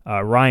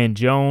 Ryan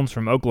Jones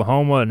from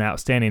Oklahoma, an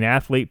outstanding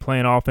athlete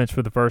playing offense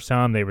for the first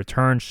time. They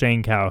returned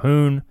Shane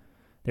Calhoun.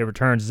 They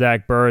returned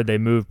Zach Bird. They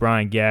moved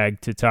Brian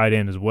Gagg to tight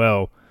end as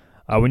well.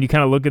 When you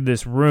kind of look at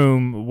this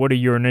room, what are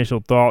your initial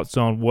thoughts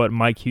on what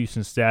Mike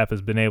Houston's staff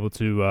has been able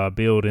to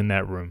build in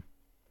that room?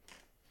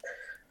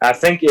 I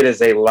think it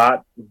is a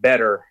lot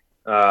better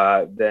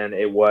than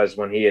it was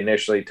when he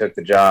initially took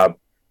the job.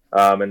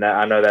 And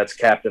I know that's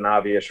Captain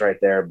Obvious right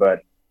there,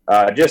 but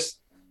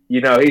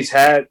he's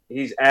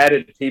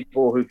added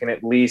people who can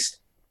at least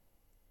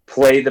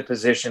play the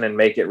position and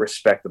make it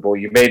respectable.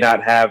 You may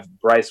not have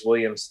Bryce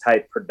Williams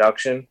type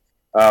production,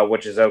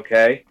 which is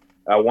okay.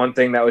 One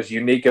thing that was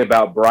unique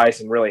about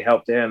Bryce and really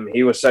helped him,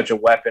 he was such a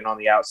weapon on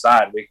the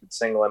outside. We could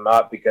single him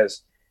up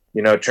because,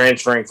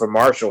 transferring from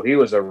Marshall, he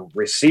was a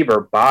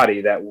receiver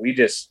body that we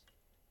just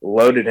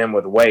loaded him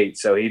with weight.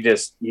 So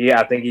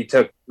I think he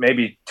took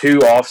maybe 2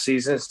 off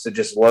seasons to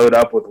just load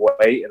up with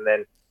weight, and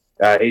then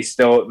he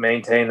still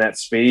maintained that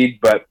speed.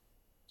 But,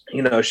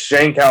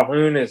 Shane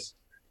Calhoun is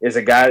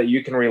a guy that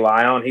you can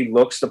rely on. He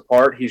looks the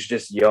part. He's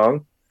just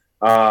young.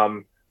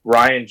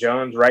 Ryan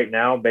Jones right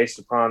now, based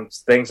upon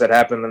things that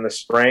happened in the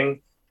spring,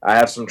 I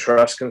have some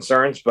trust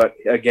concerns, but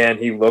again,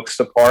 he looks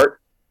the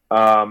part.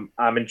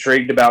 I'm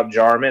intrigued about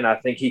Jarman. I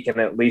think he can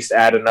at least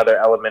add another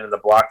element in the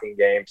blocking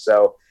game.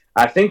 So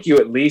I think you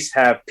at least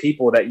have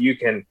people that you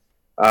can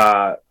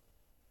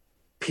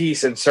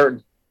piece in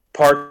certain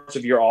parts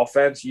of your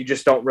offense. You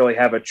just don't really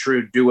have a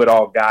true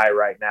do-it-all guy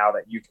right now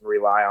that you can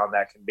rely on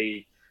that can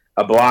be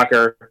a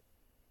blocker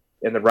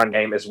in the run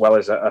game as well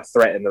as a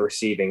threat in the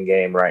receiving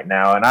game right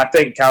now. And I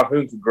think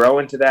Calhoun could grow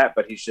into that,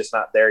 but he's just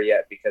not there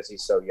yet because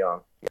he's so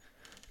young.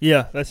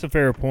 Yeah, that's a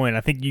fair point.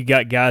 I think you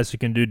got guys who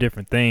can do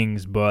different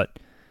things, but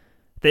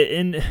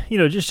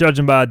just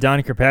judging by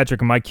Donnie Kirkpatrick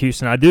and Mike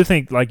Houston, I do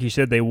think, like you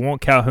said, they want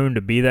Calhoun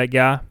to be that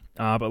guy.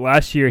 But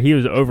last year he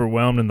was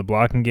overwhelmed in the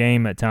blocking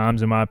game at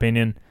times, in my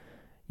opinion.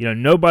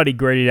 Nobody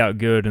graded out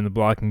good in the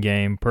blocking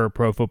game per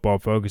Pro Football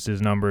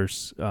Focus's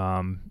numbers.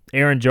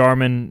 Aaron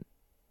Jarman,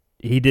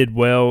 he did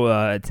well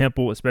at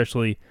Temple,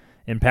 especially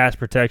in pass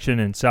protection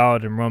and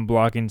solid in run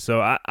blocking.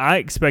 So I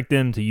expect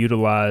them to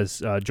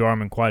utilize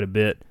Jarman quite a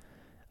bit,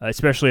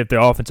 especially if their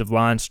offensive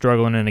line's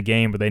struggling in a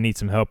game where they need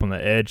some help on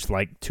the edge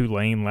like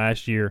Tulane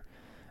last year.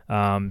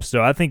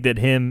 So I think that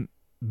him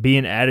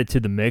being added to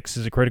the mix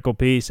is a critical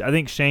piece. I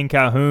think Shane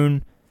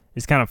Calhoun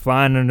is kind of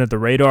flying under the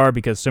radar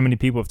because so many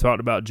people have talked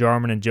about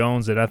Jarman and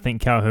Jones that I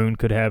think Calhoun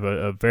could have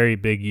a very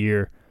big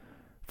year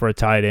for a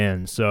tight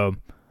end. So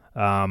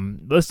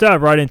let's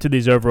dive right into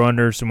these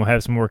over-unders, and we'll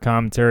have some more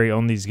commentary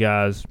on these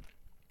guys.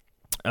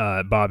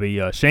 Bobby,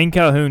 Shane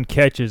Calhoun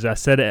catches, I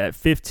said it at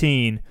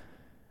 15.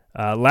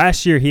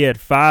 Last year he had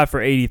 5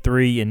 for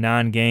 83 in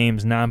 9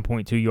 games,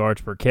 9.2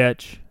 yards per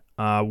catch.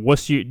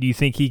 Do you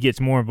think he gets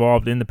more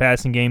involved in the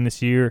passing game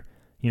this year?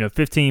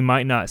 15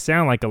 might not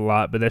sound like a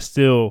lot, but that's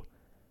still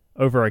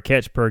over a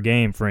catch per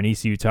game for an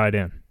ECU tight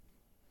end.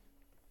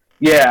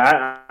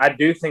 Yeah, I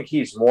do think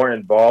he's more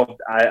involved.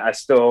 I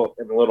still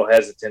am a little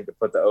hesitant to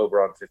put the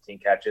over on 15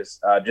 catches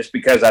just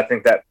because I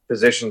think that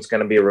position is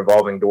going to be a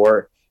revolving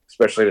door,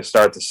 especially to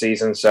start the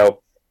season.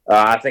 So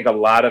I think a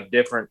lot of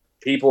different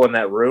people in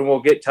that room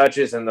will get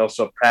touches and they'll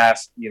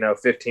surpass,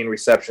 15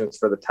 receptions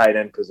for the tight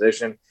end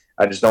position.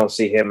 I just don't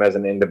see him as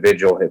an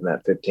individual hitting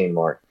that 15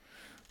 mark.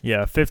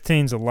 Yeah,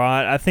 15's a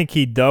lot. I think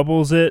he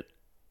doubles it.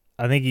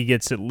 I think he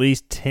gets at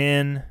least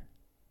 10.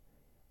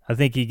 I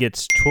think he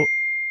gets 12.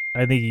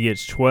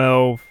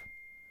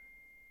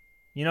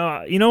 You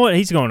know what?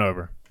 He's going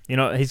over.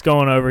 He's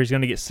going over. He's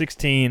going to get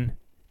 16,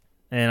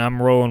 and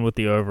I'm rolling with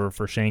the over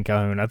for Shane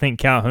Calhoun. I think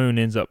Calhoun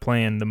ends up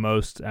playing the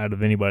most out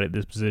of anybody at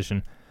this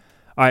position.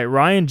 All right,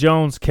 Ryan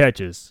Jones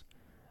catches.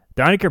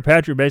 Donnie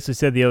Kirkpatrick basically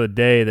said the other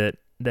day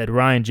that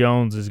Ryan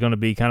Jones is going to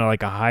be kind of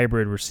like a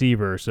hybrid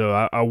receiver,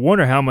 so I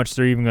wonder how much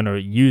they're even going to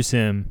use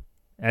him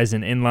as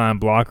an inline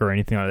blocker or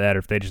anything like that, or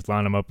if they just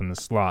line him up in the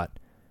slot.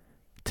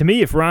 To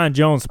me, if Ryan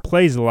Jones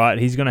plays a lot,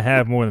 he's going to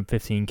have more than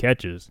 15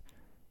 catches.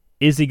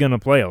 Is he going to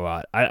play a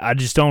lot? I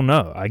just don't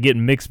know. I get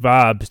mixed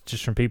vibes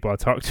just from people I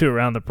talk to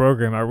around the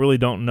program. I really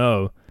don't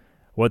know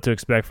what to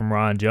expect from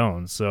Ryan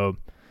Jones. So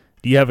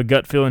do you have a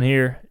gut feeling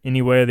here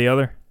any way or the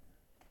other?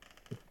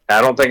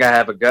 I don't think I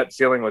have a gut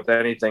feeling with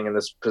anything in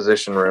this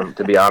position room,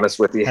 to be honest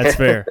with you. That's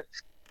fair.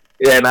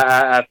 Yeah, and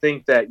I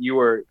think that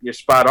you're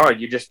spot on.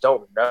 You just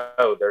don't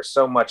know. There's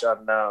so much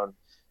unknown,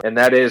 and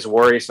that is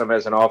worrisome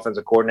as an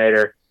offensive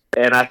coordinator.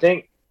 And I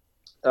think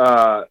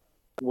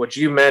what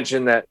you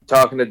mentioned, that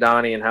talking to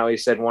Donnie and how he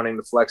said wanting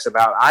to flex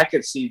about, I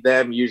could see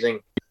them using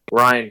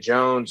Ryan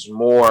Jones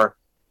more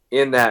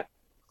in that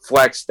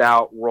flexed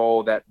out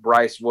role that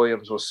Bryce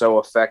Williams was so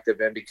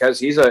effective in, because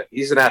he's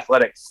an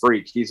athletic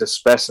freak. He's a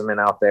specimen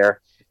out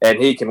there, and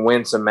he can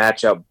win some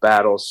matchup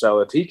battles. So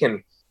if he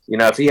can,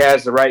 if he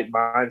has the right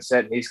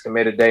mindset and he's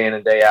committed day in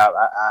and day out,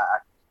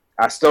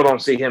 I still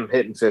don't see him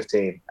hitting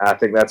 15. I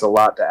think that's a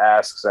lot to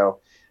ask. So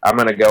I'm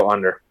going to go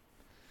under.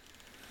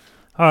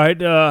 All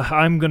right,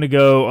 I'm going to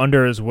go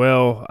under as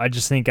well. I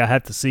just think I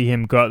have to see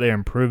him go out there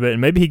and prove it.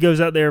 And maybe he goes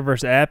out there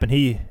versus App and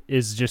he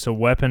is just a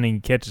weapon and he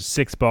catches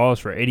 6 balls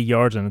for 80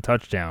 yards and a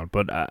touchdown.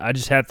 But I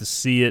just have to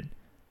see it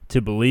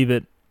to believe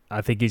it.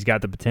 I think he's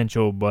got the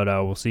potential, but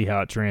we'll see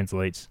how it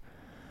translates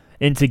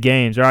into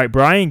games. All right,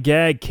 Brian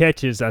Gagg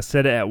catches. I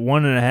said it at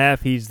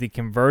 1.5. He's the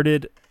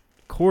converted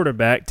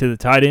quarterback to the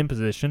tight end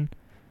position.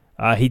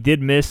 He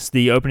did miss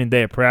the opening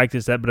day of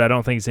practice, but I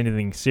don't think it's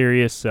anything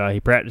serious. He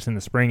practiced in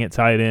the spring at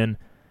tight end.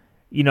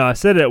 I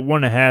said it at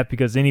 1.5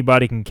 because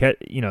anybody can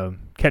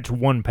catch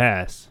one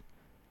pass.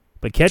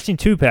 But catching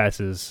 2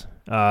 passes,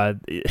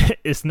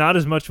 it's not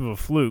as much of a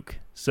fluke.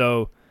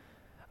 So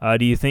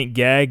do you think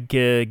Gagg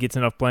gets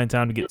enough playing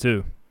time to get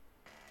 2?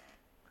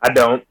 I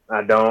don't.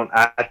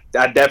 I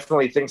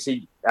definitely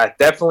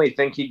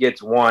think he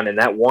gets 1, and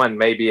that 1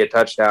 may be a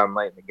touchdown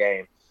late in the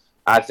game.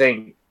 I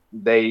think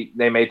they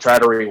may try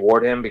to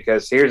reward him,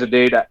 because here's a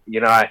dude,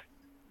 I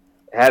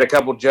had a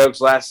couple jokes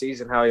last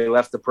season how he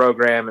left the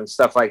program and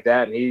stuff like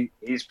that, and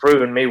he's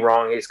proven me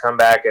wrong. He's come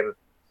back and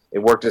it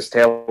worked his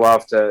tail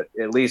off to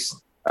at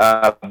least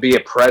be a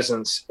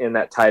presence in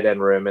that tight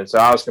end room. And so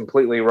I was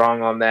completely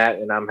wrong on that,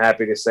 and I'm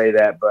happy to say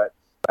that. But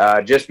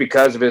just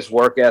because of his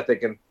work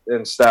ethic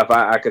and stuff,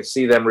 I could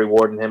see them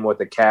rewarding him with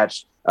a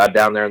catch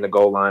down there in the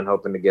goal line,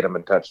 hoping to get him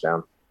a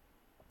touchdown.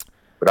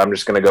 but I'm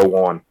just going to go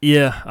 1.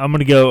 Yeah, I'm going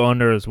to go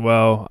under as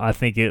well. I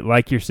think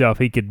like yourself,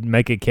 he could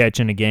make a catch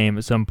in a game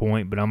at some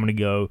point, but I'm going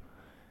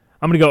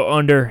to go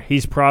under.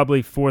 He's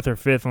probably 4th or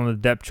 5th on the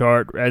depth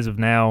chart as of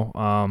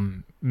now.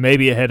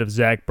 Maybe ahead of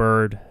Zach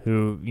Bird,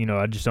 who,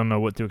 I just don't know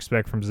what to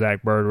expect from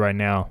Zach Bird right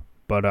now,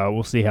 but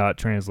we'll see how it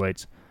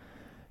translates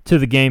to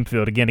the game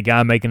field. Again, a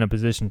guy making a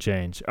position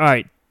change. All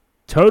right,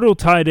 total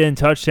tight end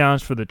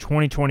touchdowns for the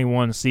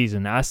 2021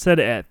 season. I set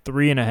it at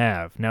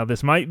 3.5. Now,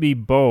 this might be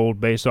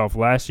bold based off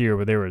last year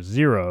where there were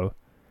 0,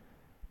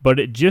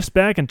 but just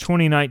back in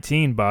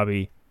 2019,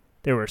 Bobby,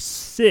 there were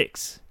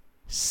six,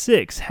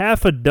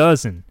 half a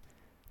dozen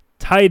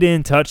tight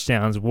end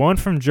touchdowns, 1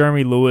 from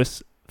Jeremy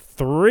Lewis,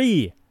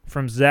 3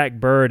 from Zach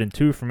Bird, and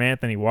 2 from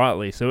Anthony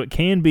Watley. So it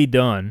can be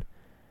done,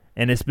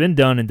 and it's been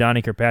done in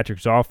Donnie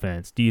Kirkpatrick's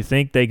offense. Do you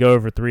think they go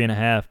over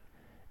 3.5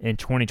 in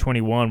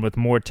 2021 with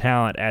more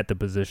talent at the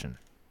position?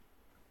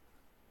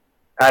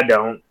 I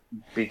don't,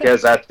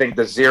 because I think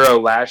the 0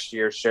 last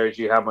year shows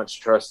you how much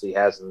trust he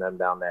has in them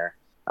down there.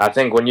 I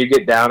think when you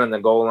get down in the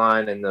goal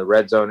line in the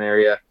red zone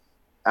area,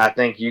 I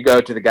think you go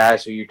to the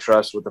guys who you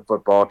trust with the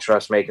football,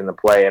 trust making the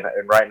play. And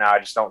right now I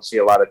just don't see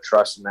a lot of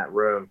trust in that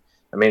room.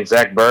 I mean,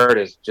 Zach Bird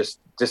has just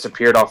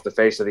disappeared off the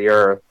face of the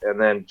earth, and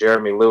then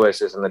Jeremy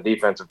Lewis is in the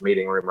defensive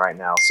meeting room right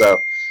now. So,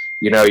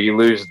 you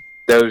lose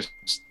those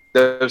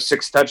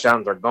 6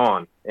 touchdowns are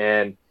gone.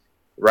 And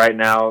right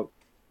now,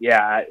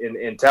 yeah,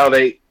 until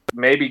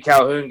maybe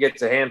Calhoun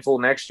gets a handful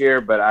next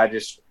year, but I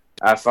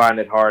find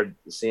it hard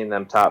seeing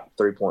them top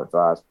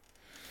 3.5.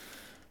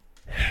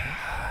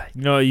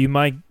 You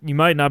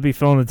might not be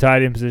filling the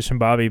tight end position,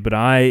 Bobby, but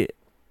I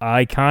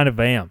kind of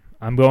am.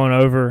 I'm going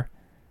over.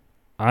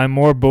 I'm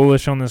more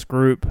bullish on this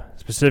group,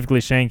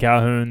 specifically Shane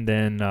Calhoun,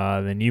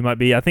 than you might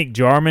be. I think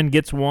Jarman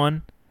gets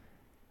 1.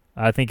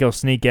 I think he'll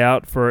sneak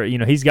out for,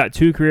 he's got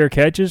 2 career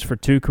catches for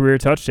 2 career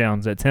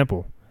touchdowns at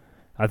Temple.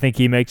 I think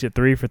he makes it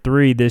 3 for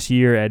 3 this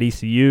year at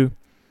ECU.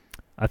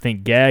 I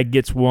think Gag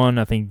gets 1.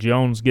 I think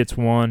Jones gets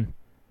 1.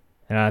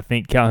 And I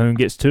think Calhoun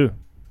gets 2.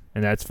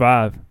 And that's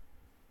 5.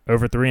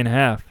 Over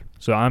 3.5.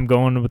 So I'm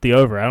going with the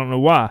over. I don't know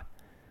why.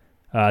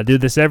 I do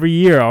this every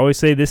year. I always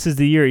say this is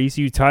the year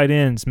ECU tight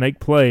ends make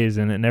plays,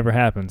 and it never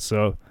happens.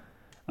 So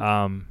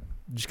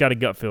just got a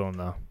gut feeling,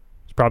 though.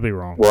 It's probably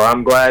wrong. Well,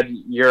 I'm glad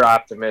you're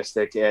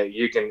optimistic. Yeah,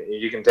 you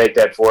can take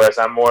that for us.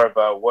 I'm more of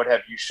a what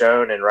have you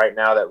shown, and right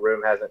now that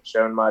room hasn't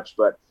shown much.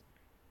 But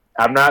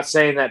I'm not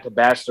saying that to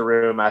bash the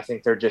room. I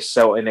think they're just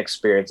so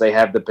inexperienced. They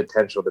have the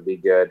potential to be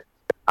good.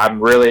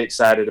 I'm really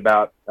excited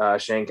about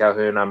Shane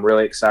Calhoun. I'm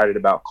really excited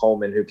about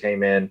Coleman, who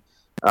came in.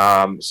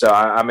 So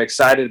I'm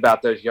excited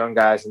about those young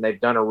guys, and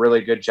they've done a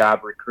really good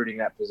job recruiting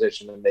that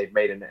position, and they've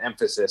made an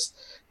emphasis.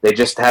 They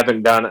just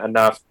haven't done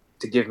enough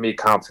to give me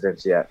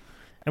confidence yet.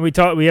 And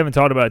we haven't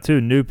talked about, too,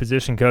 new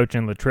position coach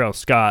in Latrell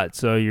Scott,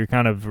 so you're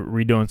kind of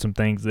redoing some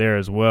things there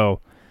as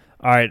well.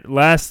 All right,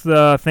 last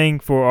thing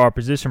for our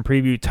position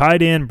preview,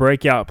 tight end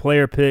breakout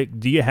player pick.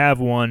 Do you have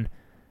one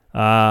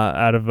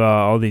out of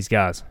all these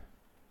guys?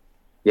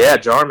 Yeah,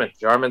 Jarman.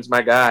 Jarman's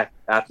my guy.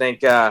 I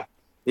think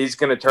he's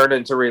going to turn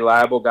into a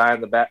reliable guy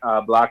in the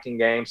blocking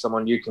game,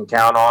 someone you can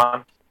count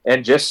on.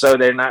 And just so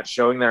they're not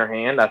showing their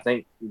hand, I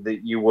think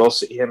that you will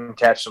see him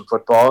catch some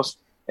footballs.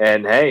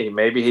 And, hey,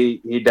 maybe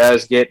he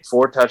does get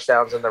 4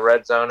 touchdowns in the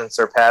red zone and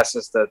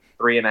surpasses the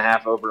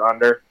 3.5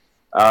 over-under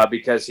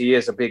because he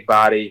is a big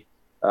body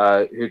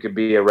who could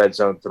be a red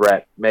zone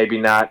threat. Maybe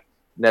not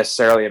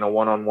necessarily in a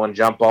one-on-one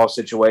jump ball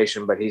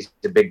situation, but he's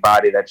a big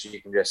body that you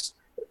can just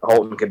 –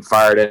 Holton can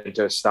fire it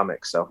into his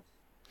stomach. So,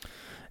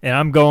 and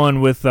I'm going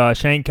with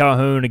Shane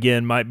Calhoun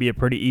again. Might be a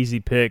pretty easy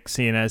pick,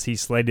 seeing as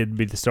he's slated to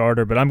be the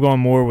starter. But I'm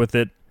going more with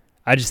it.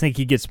 I just think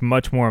he gets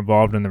much more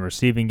involved in the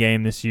receiving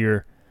game this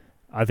year.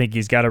 I think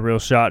he's got a real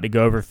shot to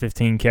go over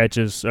 15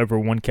 catches, over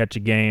 1 catch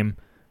a game,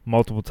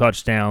 multiple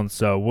touchdowns.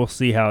 So we'll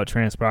see how it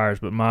transpires.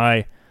 But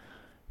my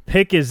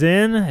pick is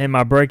in, and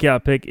my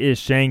breakout pick is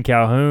Shane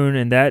Calhoun,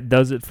 and that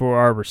does it for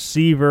our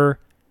receiver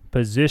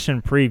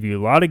position preview.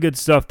 A lot of good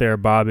stuff there,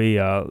 Bobby.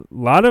 A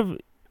lot of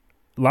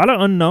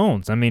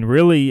unknowns. I mean,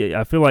 really,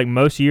 I feel like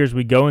most years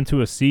we go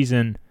into a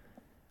season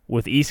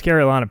with East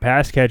Carolina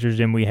pass catchers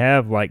and we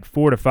have like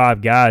 4 to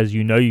 5 guys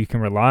you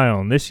can rely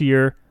on. This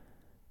year,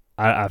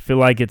 I feel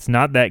like it's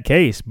not that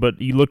case,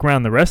 but you look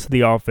around the rest of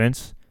the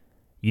offense,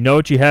 you know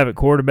what you have at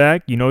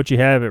quarterback, you know what you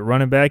have at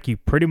running back, you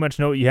pretty much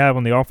know what you have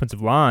on the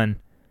offensive line.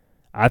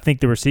 I think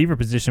the receiver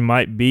position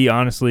might be,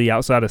 honestly,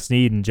 outside of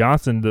Snead and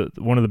Johnson,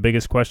 one of the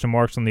biggest question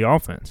marks on the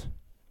offense.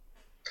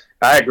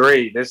 I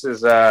agree. This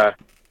is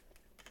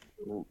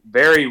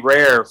very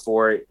rare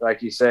for,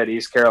 like you said,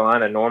 East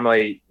Carolina.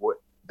 Normally,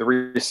 the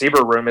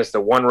receiver room is the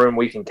one room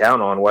we can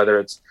count on, whether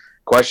it's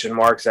question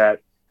marks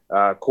at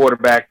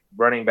quarterback,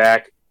 running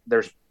back.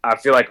 I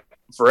feel like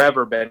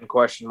forever been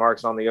question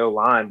marks on the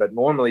O-line, but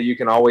normally you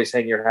can always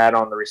hang your hat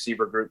on the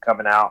receiver group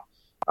coming out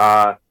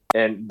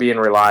and being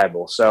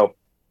reliable. So,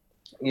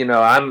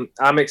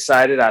 I'm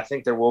excited. I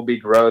think there will be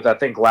growth. I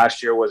think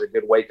last year was a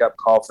good wake-up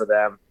call for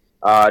them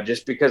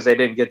just because they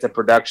didn't get the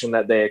production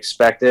that they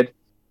expected.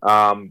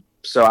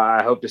 So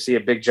I hope to see a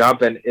big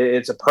jump, and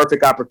it's a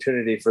perfect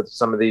opportunity for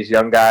some of these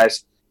young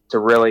guys to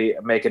really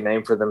make a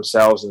name for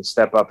themselves and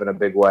step up in a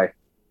big way.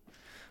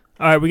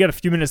 All right, we got a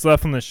few minutes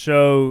left on the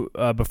show.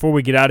 Before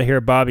we get out of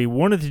here, Bobby,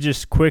 wanted to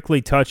just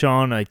quickly touch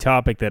on a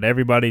topic that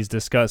everybody's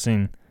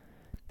discussing,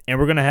 and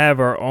we're going to have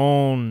our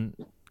own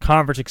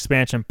conference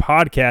expansion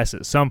podcast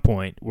at some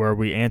point where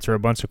we answer a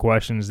bunch of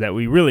questions that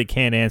we really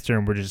can't answer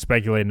and we're just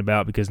speculating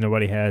about because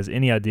nobody has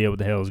any idea what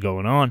the hell is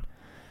going on.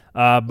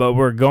 But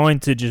we're going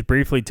to just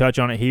briefly touch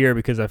on it here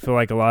because I feel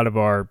like a lot of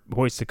our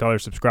Hoist the Color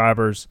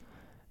subscribers,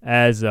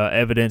 as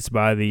evidenced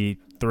by the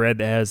thread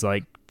that has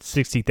like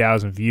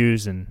 60,000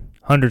 views and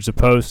hundreds of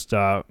posts,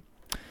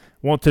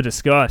 want to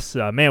discuss.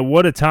 Man,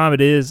 what a time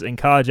it is in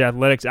college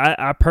athletics.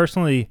 I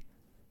personally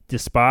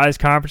despise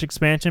conference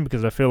expansion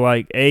because I feel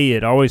like, A,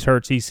 it always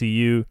hurts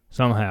ECU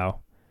somehow,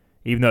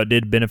 even though it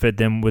did benefit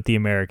them with the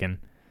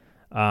American.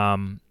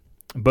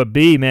 But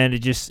B, man,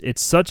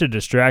 it's such a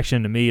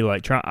distraction to me.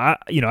 Like I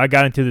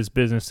got into this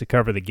business to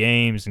cover the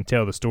games and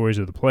tell the stories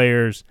of the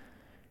players,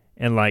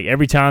 and like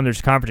every time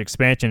there's conference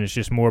expansion, it's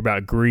just more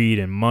about greed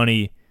and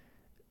money,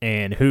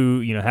 and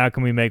how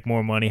can we make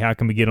more money? How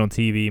can we get on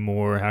TV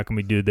more? How can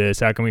we do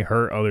this? How can we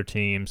hurt other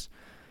teams?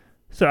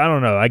 So I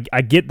don't know.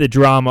 I get the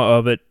drama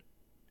of it,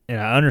 and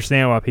I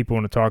understand why people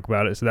want to talk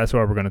about it. So that's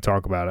why we're going to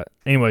talk about it.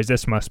 Anyways,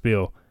 that's my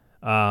spiel.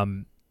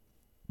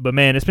 But,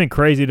 man, it's been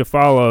crazy to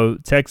follow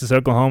Texas,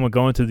 Oklahoma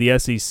going to the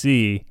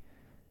SEC,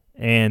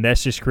 and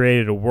that's just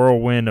created a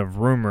whirlwind of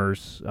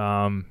rumors.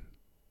 I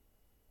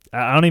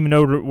don't even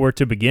know where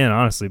to begin,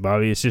 honestly,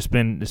 Bobby. It's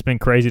been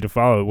crazy to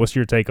follow. What's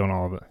your take on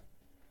all of it?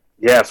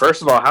 Yeah,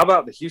 first of all, how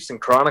about the Houston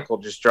Chronicle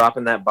just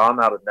dropping that bomb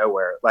out of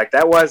nowhere? Like,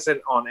 that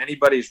wasn't on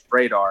anybody's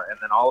radar, and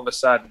then all of a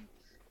sudden,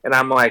 and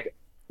I'm like,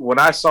 when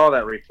I saw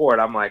that report,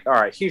 I'm like, all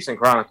right, Houston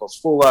Chronicle's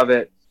full of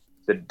it.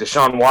 The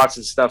Deshaun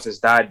Watson stuff has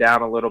died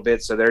down a little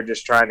bit, so they're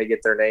just trying to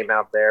get their name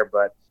out there.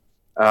 But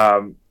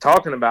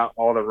talking about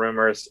all the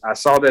rumors, I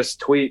saw this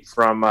tweet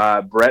from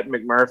Brett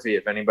McMurphy,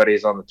 if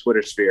anybody's on the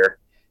Twitter sphere.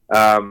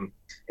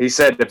 He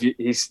said,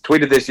 he's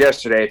tweeted this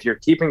yesterday, if you're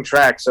keeping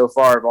track so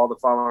far of all the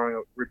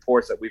following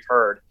reports that we've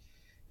heard,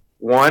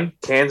 1,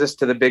 Kansas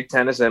to the Big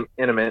Ten is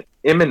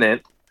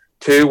imminent.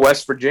 2,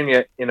 West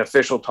Virginia in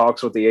official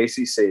talks with the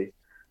ACC.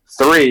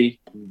 3,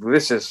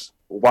 this is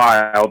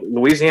wild,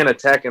 Louisiana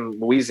Tech and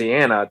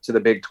Louisiana to the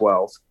Big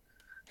 12.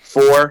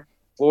 4,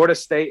 Florida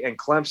State and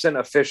Clemson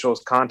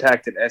officials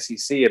contacted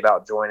SEC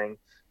about joining.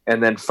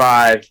 And then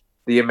 5,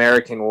 the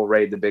American will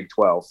raid the Big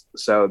 12.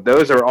 So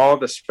those are all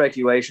the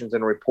speculations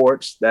and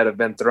reports that have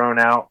been thrown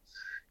out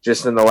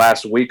just in the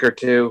last week or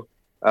two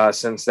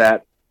since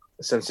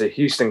the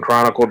Houston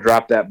Chronicle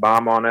dropped that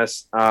bomb on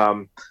us.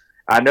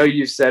 I know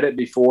you've said it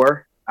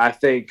before. I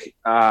think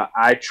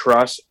I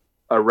trust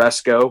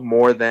Aresco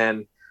more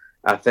than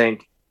I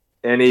think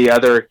any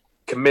other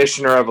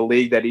commissioner of a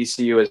league that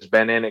ECU has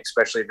been in,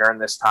 especially during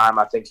this time.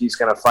 I think he's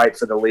going to fight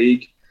for the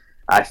league.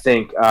 I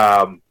think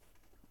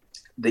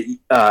the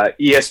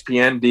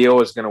ESPN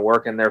deal is going to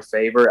work in their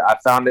favor. I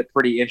found it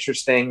pretty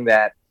interesting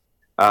that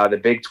the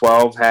Big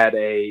 12 had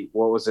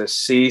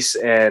cease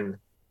and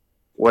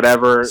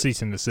desist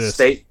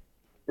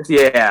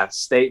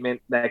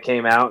statement that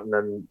came out, and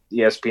then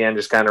ESPN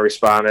just kind of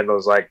responded and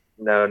was like,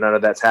 no, none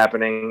of that's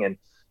happening. And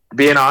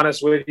being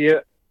honest with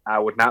you, I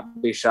would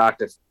not be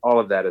shocked if all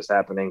of that is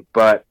happening,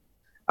 but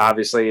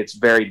obviously it's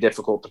very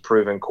difficult to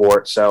prove in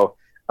court. So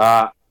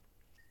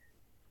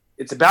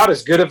it's about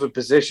as good of a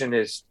position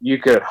as you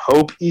could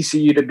hope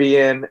ECU to be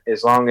in,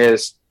 as long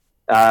as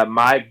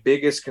my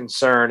biggest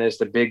concern is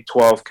the Big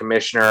 12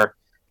 commissioner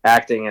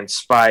acting in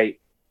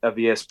spite of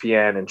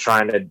ESPN and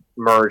trying to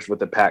merge with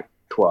the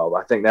Pac-12.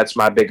 I think that's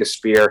my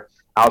biggest fear.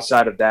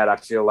 Outside of that, I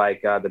feel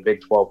like the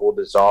Big 12 will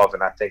dissolve,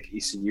 and I think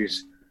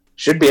ECU's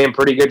should be in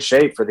pretty good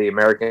shape for the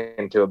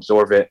American to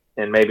absorb it,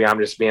 and maybe I'm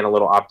just being a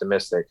little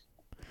optimistic.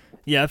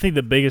 Yeah, I think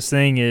the biggest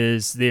thing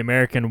is the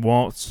American and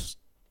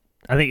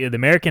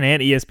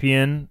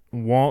ESPN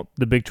want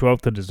the Big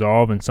 12 to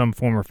dissolve in some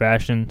form or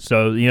fashion.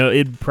 So,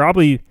 it'd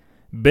probably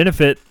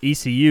benefit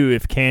ECU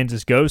if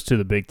Kansas goes to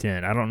the Big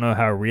Ten. I don't know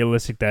how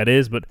realistic that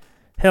is, but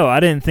hell, I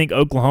didn't think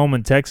Oklahoma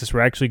and Texas were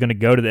actually going to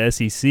go to the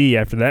SEC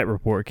after that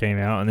report came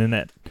out, and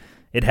then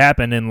it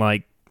happened in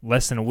like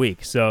less than a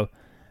week. So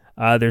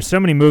there's so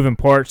many moving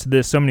parts to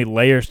this, so many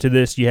layers to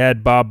this. You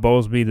had Bob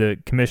Bowlesby, the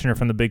commissioner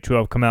from the Big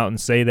 12, come out and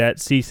say that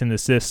cease and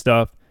desist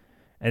stuff,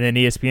 and then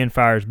ESPN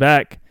fires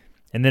back,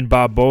 and then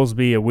Bob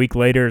Bowlesby a week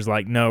later is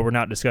like, no, we're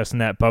not discussing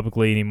that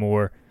publicly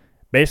anymore,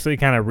 basically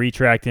kind of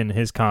retracting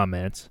his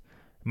comments.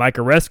 Mike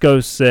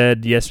Aresco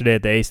said yesterday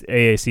at the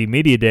AAC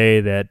Media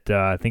Day that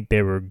I think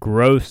they were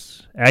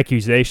gross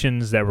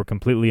accusations that were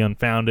completely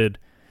unfounded,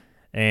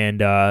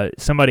 and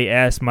somebody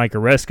asked Mike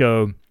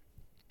Aresco,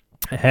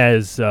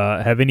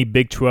 have any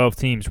Big 12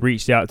 teams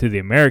reached out to the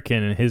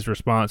American? And his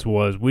response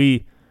was,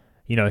 he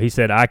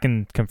said, I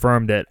can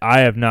confirm that I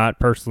have not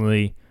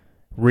personally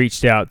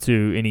reached out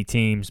to any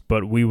teams,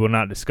 but we will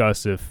not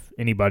discuss if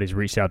anybody's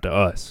reached out to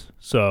us.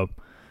 So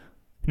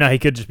Now, he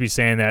could just be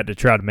saying that to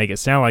try to make it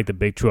sound like the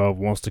Big 12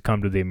 wants to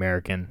come to the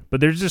American.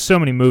 But there's just so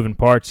many moving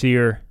parts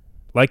here.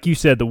 Like you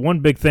said, the one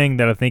big thing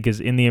that I think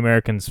is in the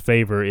Americans'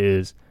 favor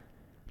is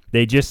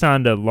they just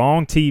signed a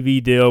long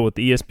TV deal with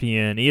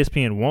ESPN.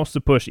 ESPN wants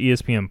to push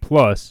ESPN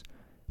Plus,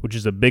 which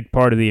is a big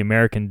part of the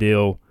American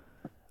deal.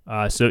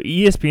 So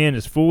ESPN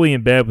is fully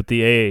in bed with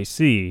the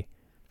AAC.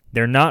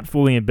 They're not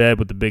fully in bed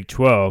with the Big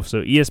 12.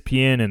 So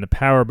ESPN and the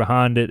power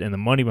behind it and the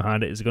money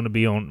behind it is going to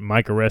be on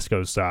Mike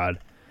Aresco's side.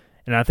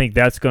 And I think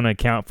that's going to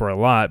account for a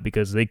lot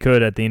because they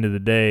could, at the end of the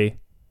day,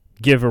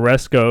 give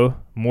Aresco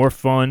more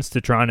funds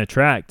to try and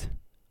attract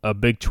a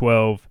Big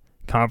 12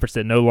 conference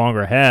that no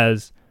longer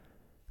has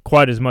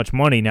quite as much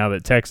money now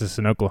that Texas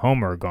and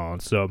Oklahoma are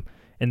gone. So,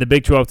 and the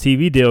Big 12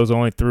 TV deal is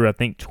only through, I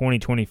think,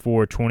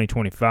 2024,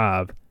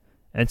 2025.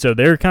 And so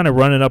they're kind of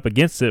running up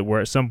against it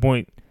where at some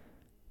point,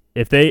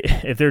 if their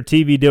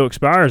TV deal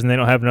expires and they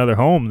don't have another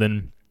home,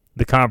 then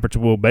the conference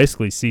will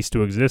basically cease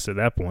to exist at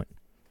that point.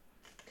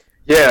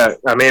 Yeah,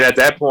 I mean, at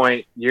that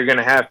point, you're going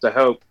to have to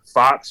hope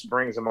Fox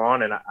brings them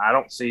on, and I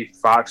don't see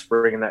Fox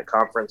bringing that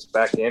conference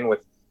back in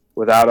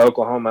without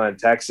Oklahoma and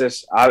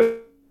Texas.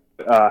 I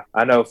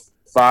know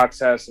Fox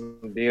has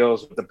some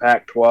deals with the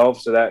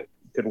Pac-12, so that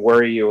could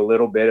worry you a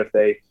little bit if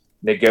they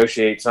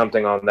negotiate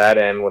something on that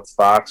end with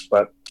Fox.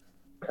 But,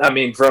 I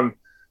mean, from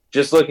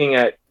just looking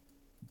at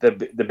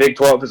the Big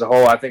 12 as a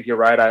whole, I think you're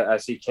right. I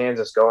see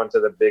Kansas going to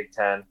the Big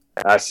 10.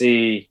 I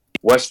see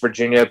West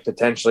Virginia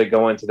potentially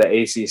going to the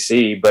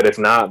ACC, but if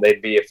not,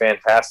 they'd be a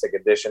fantastic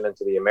addition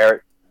into the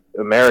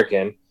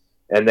American.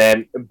 And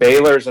then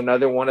Baylor's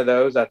another one of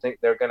those. I think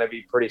they're going to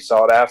be pretty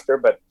sought after.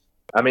 But,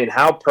 I mean,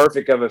 how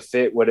perfect of a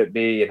fit would it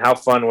be and how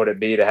fun would it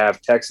be to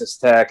have Texas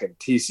Tech and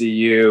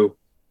TCU,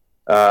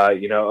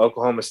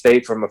 Oklahoma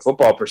State from a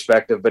football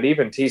perspective, but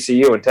even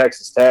TCU and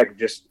Texas Tech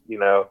just,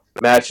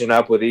 matching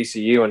up with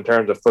ECU in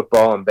terms of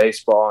football and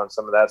baseball and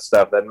some of that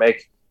stuff that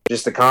make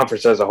just the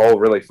conference as a whole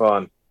really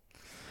fun.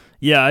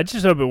 Yeah, I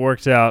just hope it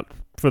works out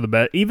for the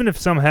best. Even if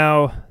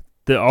somehow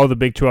all the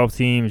Big 12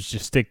 teams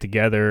just stick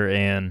together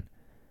and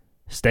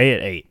stay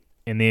at 8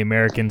 and the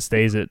American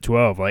stays at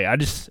 12.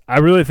 I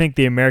really think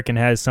the American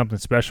has something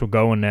special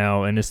going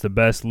now, and it's the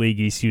best league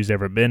ECU's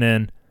ever been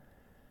in.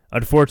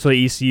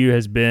 Unfortunately, ECU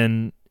has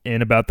been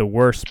in about the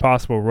worst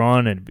possible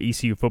run in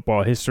ECU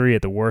football history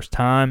at the worst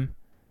time.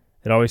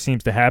 It always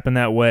seems to happen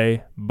that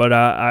way. But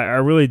I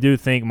really do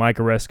think Mike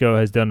Aresco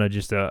has done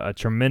just a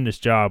tremendous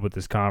job with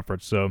this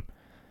conference. So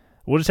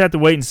we'll just have to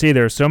wait and see.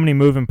 There are so many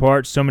moving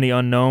parts, so many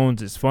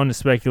unknowns. It's fun to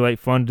speculate,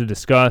 fun to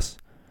discuss.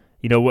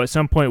 At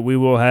some point we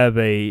will have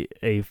a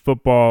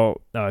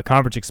football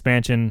conference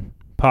expansion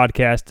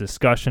podcast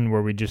discussion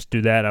where we just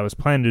do that. I was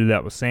planning to do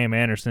that with Sam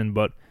Anderson,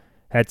 but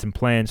had some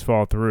plans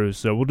fall through.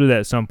 So we'll do that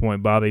at some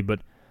point, Bobby.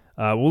 But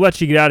we'll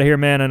let you get out of here,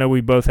 man. I know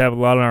we both have a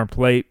lot on our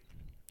plate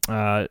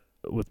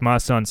with my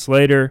son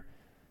Slater.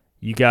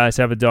 You guys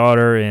have a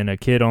daughter and a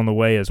kid on the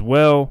way as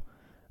well.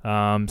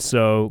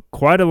 So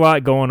quite a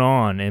lot going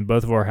on in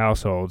both of our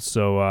households.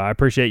 So I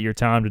appreciate your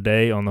time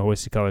today on the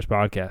Hoisted Colors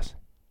podcast.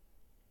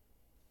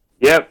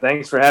 Yep,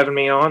 thanks for having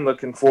me on.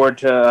 Looking forward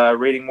to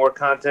reading more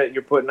content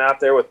you're putting out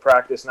there with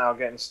practice now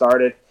getting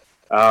started.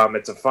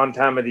 It's a fun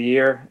time of the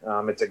year.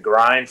 It's a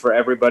grind for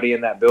everybody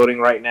in that building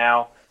right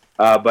now,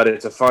 but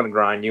it's a fun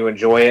grind. You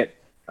enjoy it.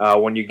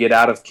 When you get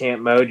out of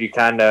camp mode,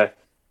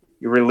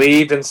 you're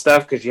relieved and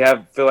stuff because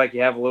feel like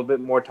you have a little bit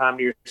more time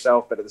to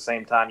yourself, but at the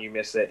same time you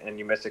miss it, and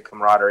you miss the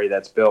camaraderie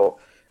that's built,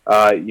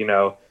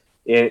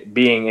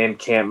 being in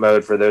camp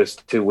mode for those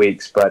 2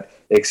 weeks. But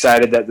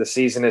excited that the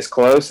season is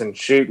close, and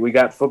shoot, we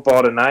got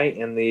football tonight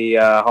in the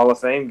Hall of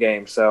Fame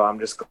game, so I'm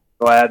just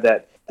glad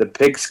that the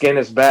pigskin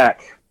is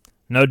back.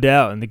 No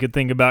doubt, and the good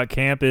thing about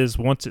camp is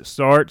once it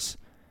starts,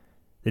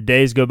 the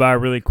days go by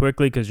really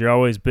quickly because you're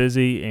always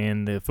busy,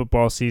 and the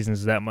football season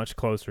is that much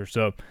closer.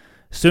 So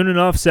soon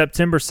enough,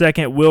 September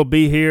 2nd, we'll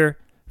be here.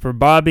 For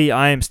Bobby,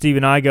 I am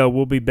Stephen Igo.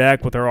 We'll be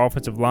back with our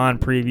offensive line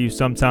preview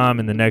sometime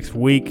in the next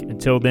week.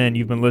 Until then,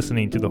 you've been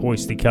listening to the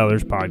Hoisted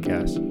Colors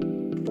podcast.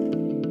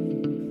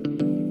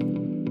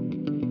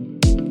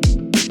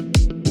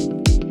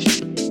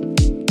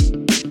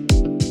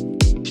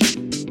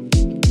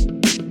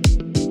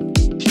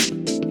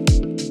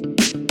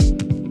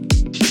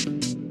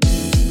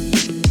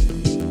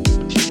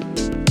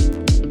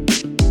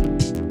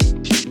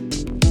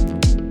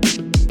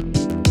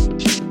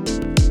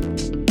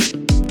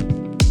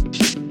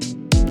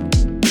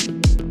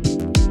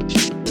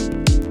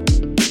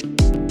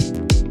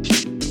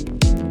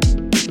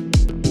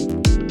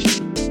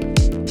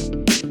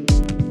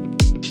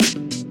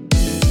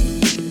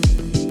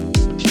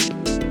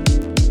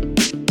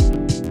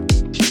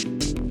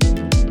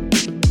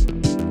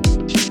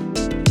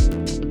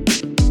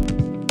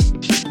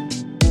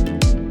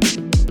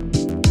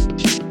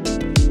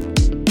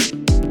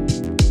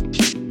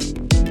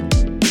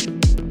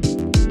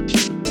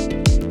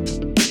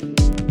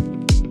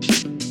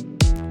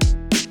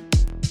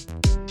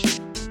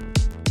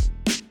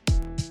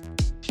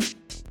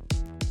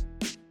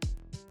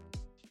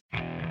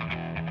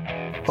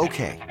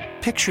 Okay,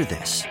 picture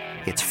this.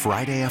 It's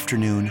Friday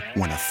afternoon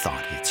when a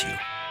thought hits you.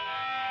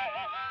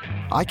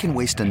 I can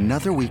waste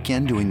another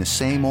weekend doing the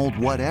same old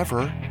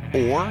whatever,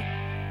 or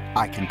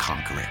I can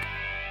conquer it.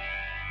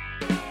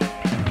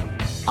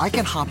 I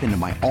can hop into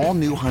my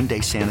all-new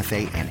Hyundai Santa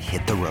Fe and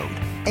hit the road.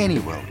 Any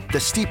road. The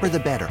steeper, the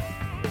better.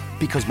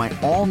 Because my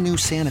all-new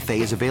Santa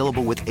Fe is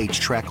available with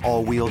H-Track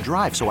all-wheel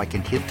drive, so I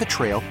can hit the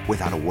trail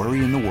without a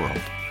worry in the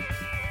world.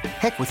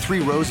 Heck, with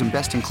 3 rows and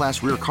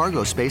best-in-class rear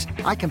cargo space,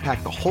 I can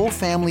pack the whole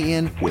family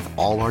in with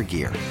all our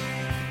gear.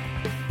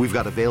 We've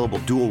got available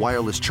dual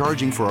wireless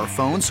charging for our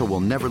phones, so we'll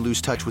never lose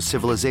touch with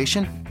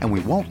civilization, and we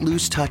won't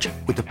lose touch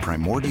with the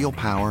primordial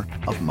power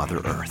of Mother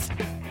Earth.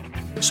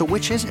 So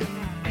which is it?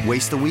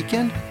 Waste the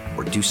weekend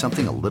or do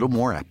something a little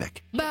more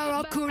epic?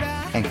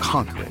 And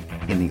conquer it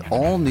in the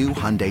all-new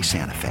Hyundai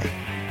Santa Fe.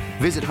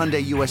 Visit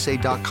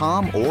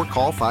HyundaiUSA.com or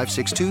call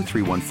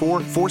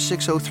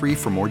 562-314-4603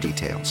 for more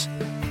details.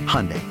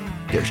 Hyundai,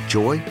 there's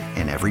joy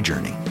in every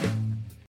journey.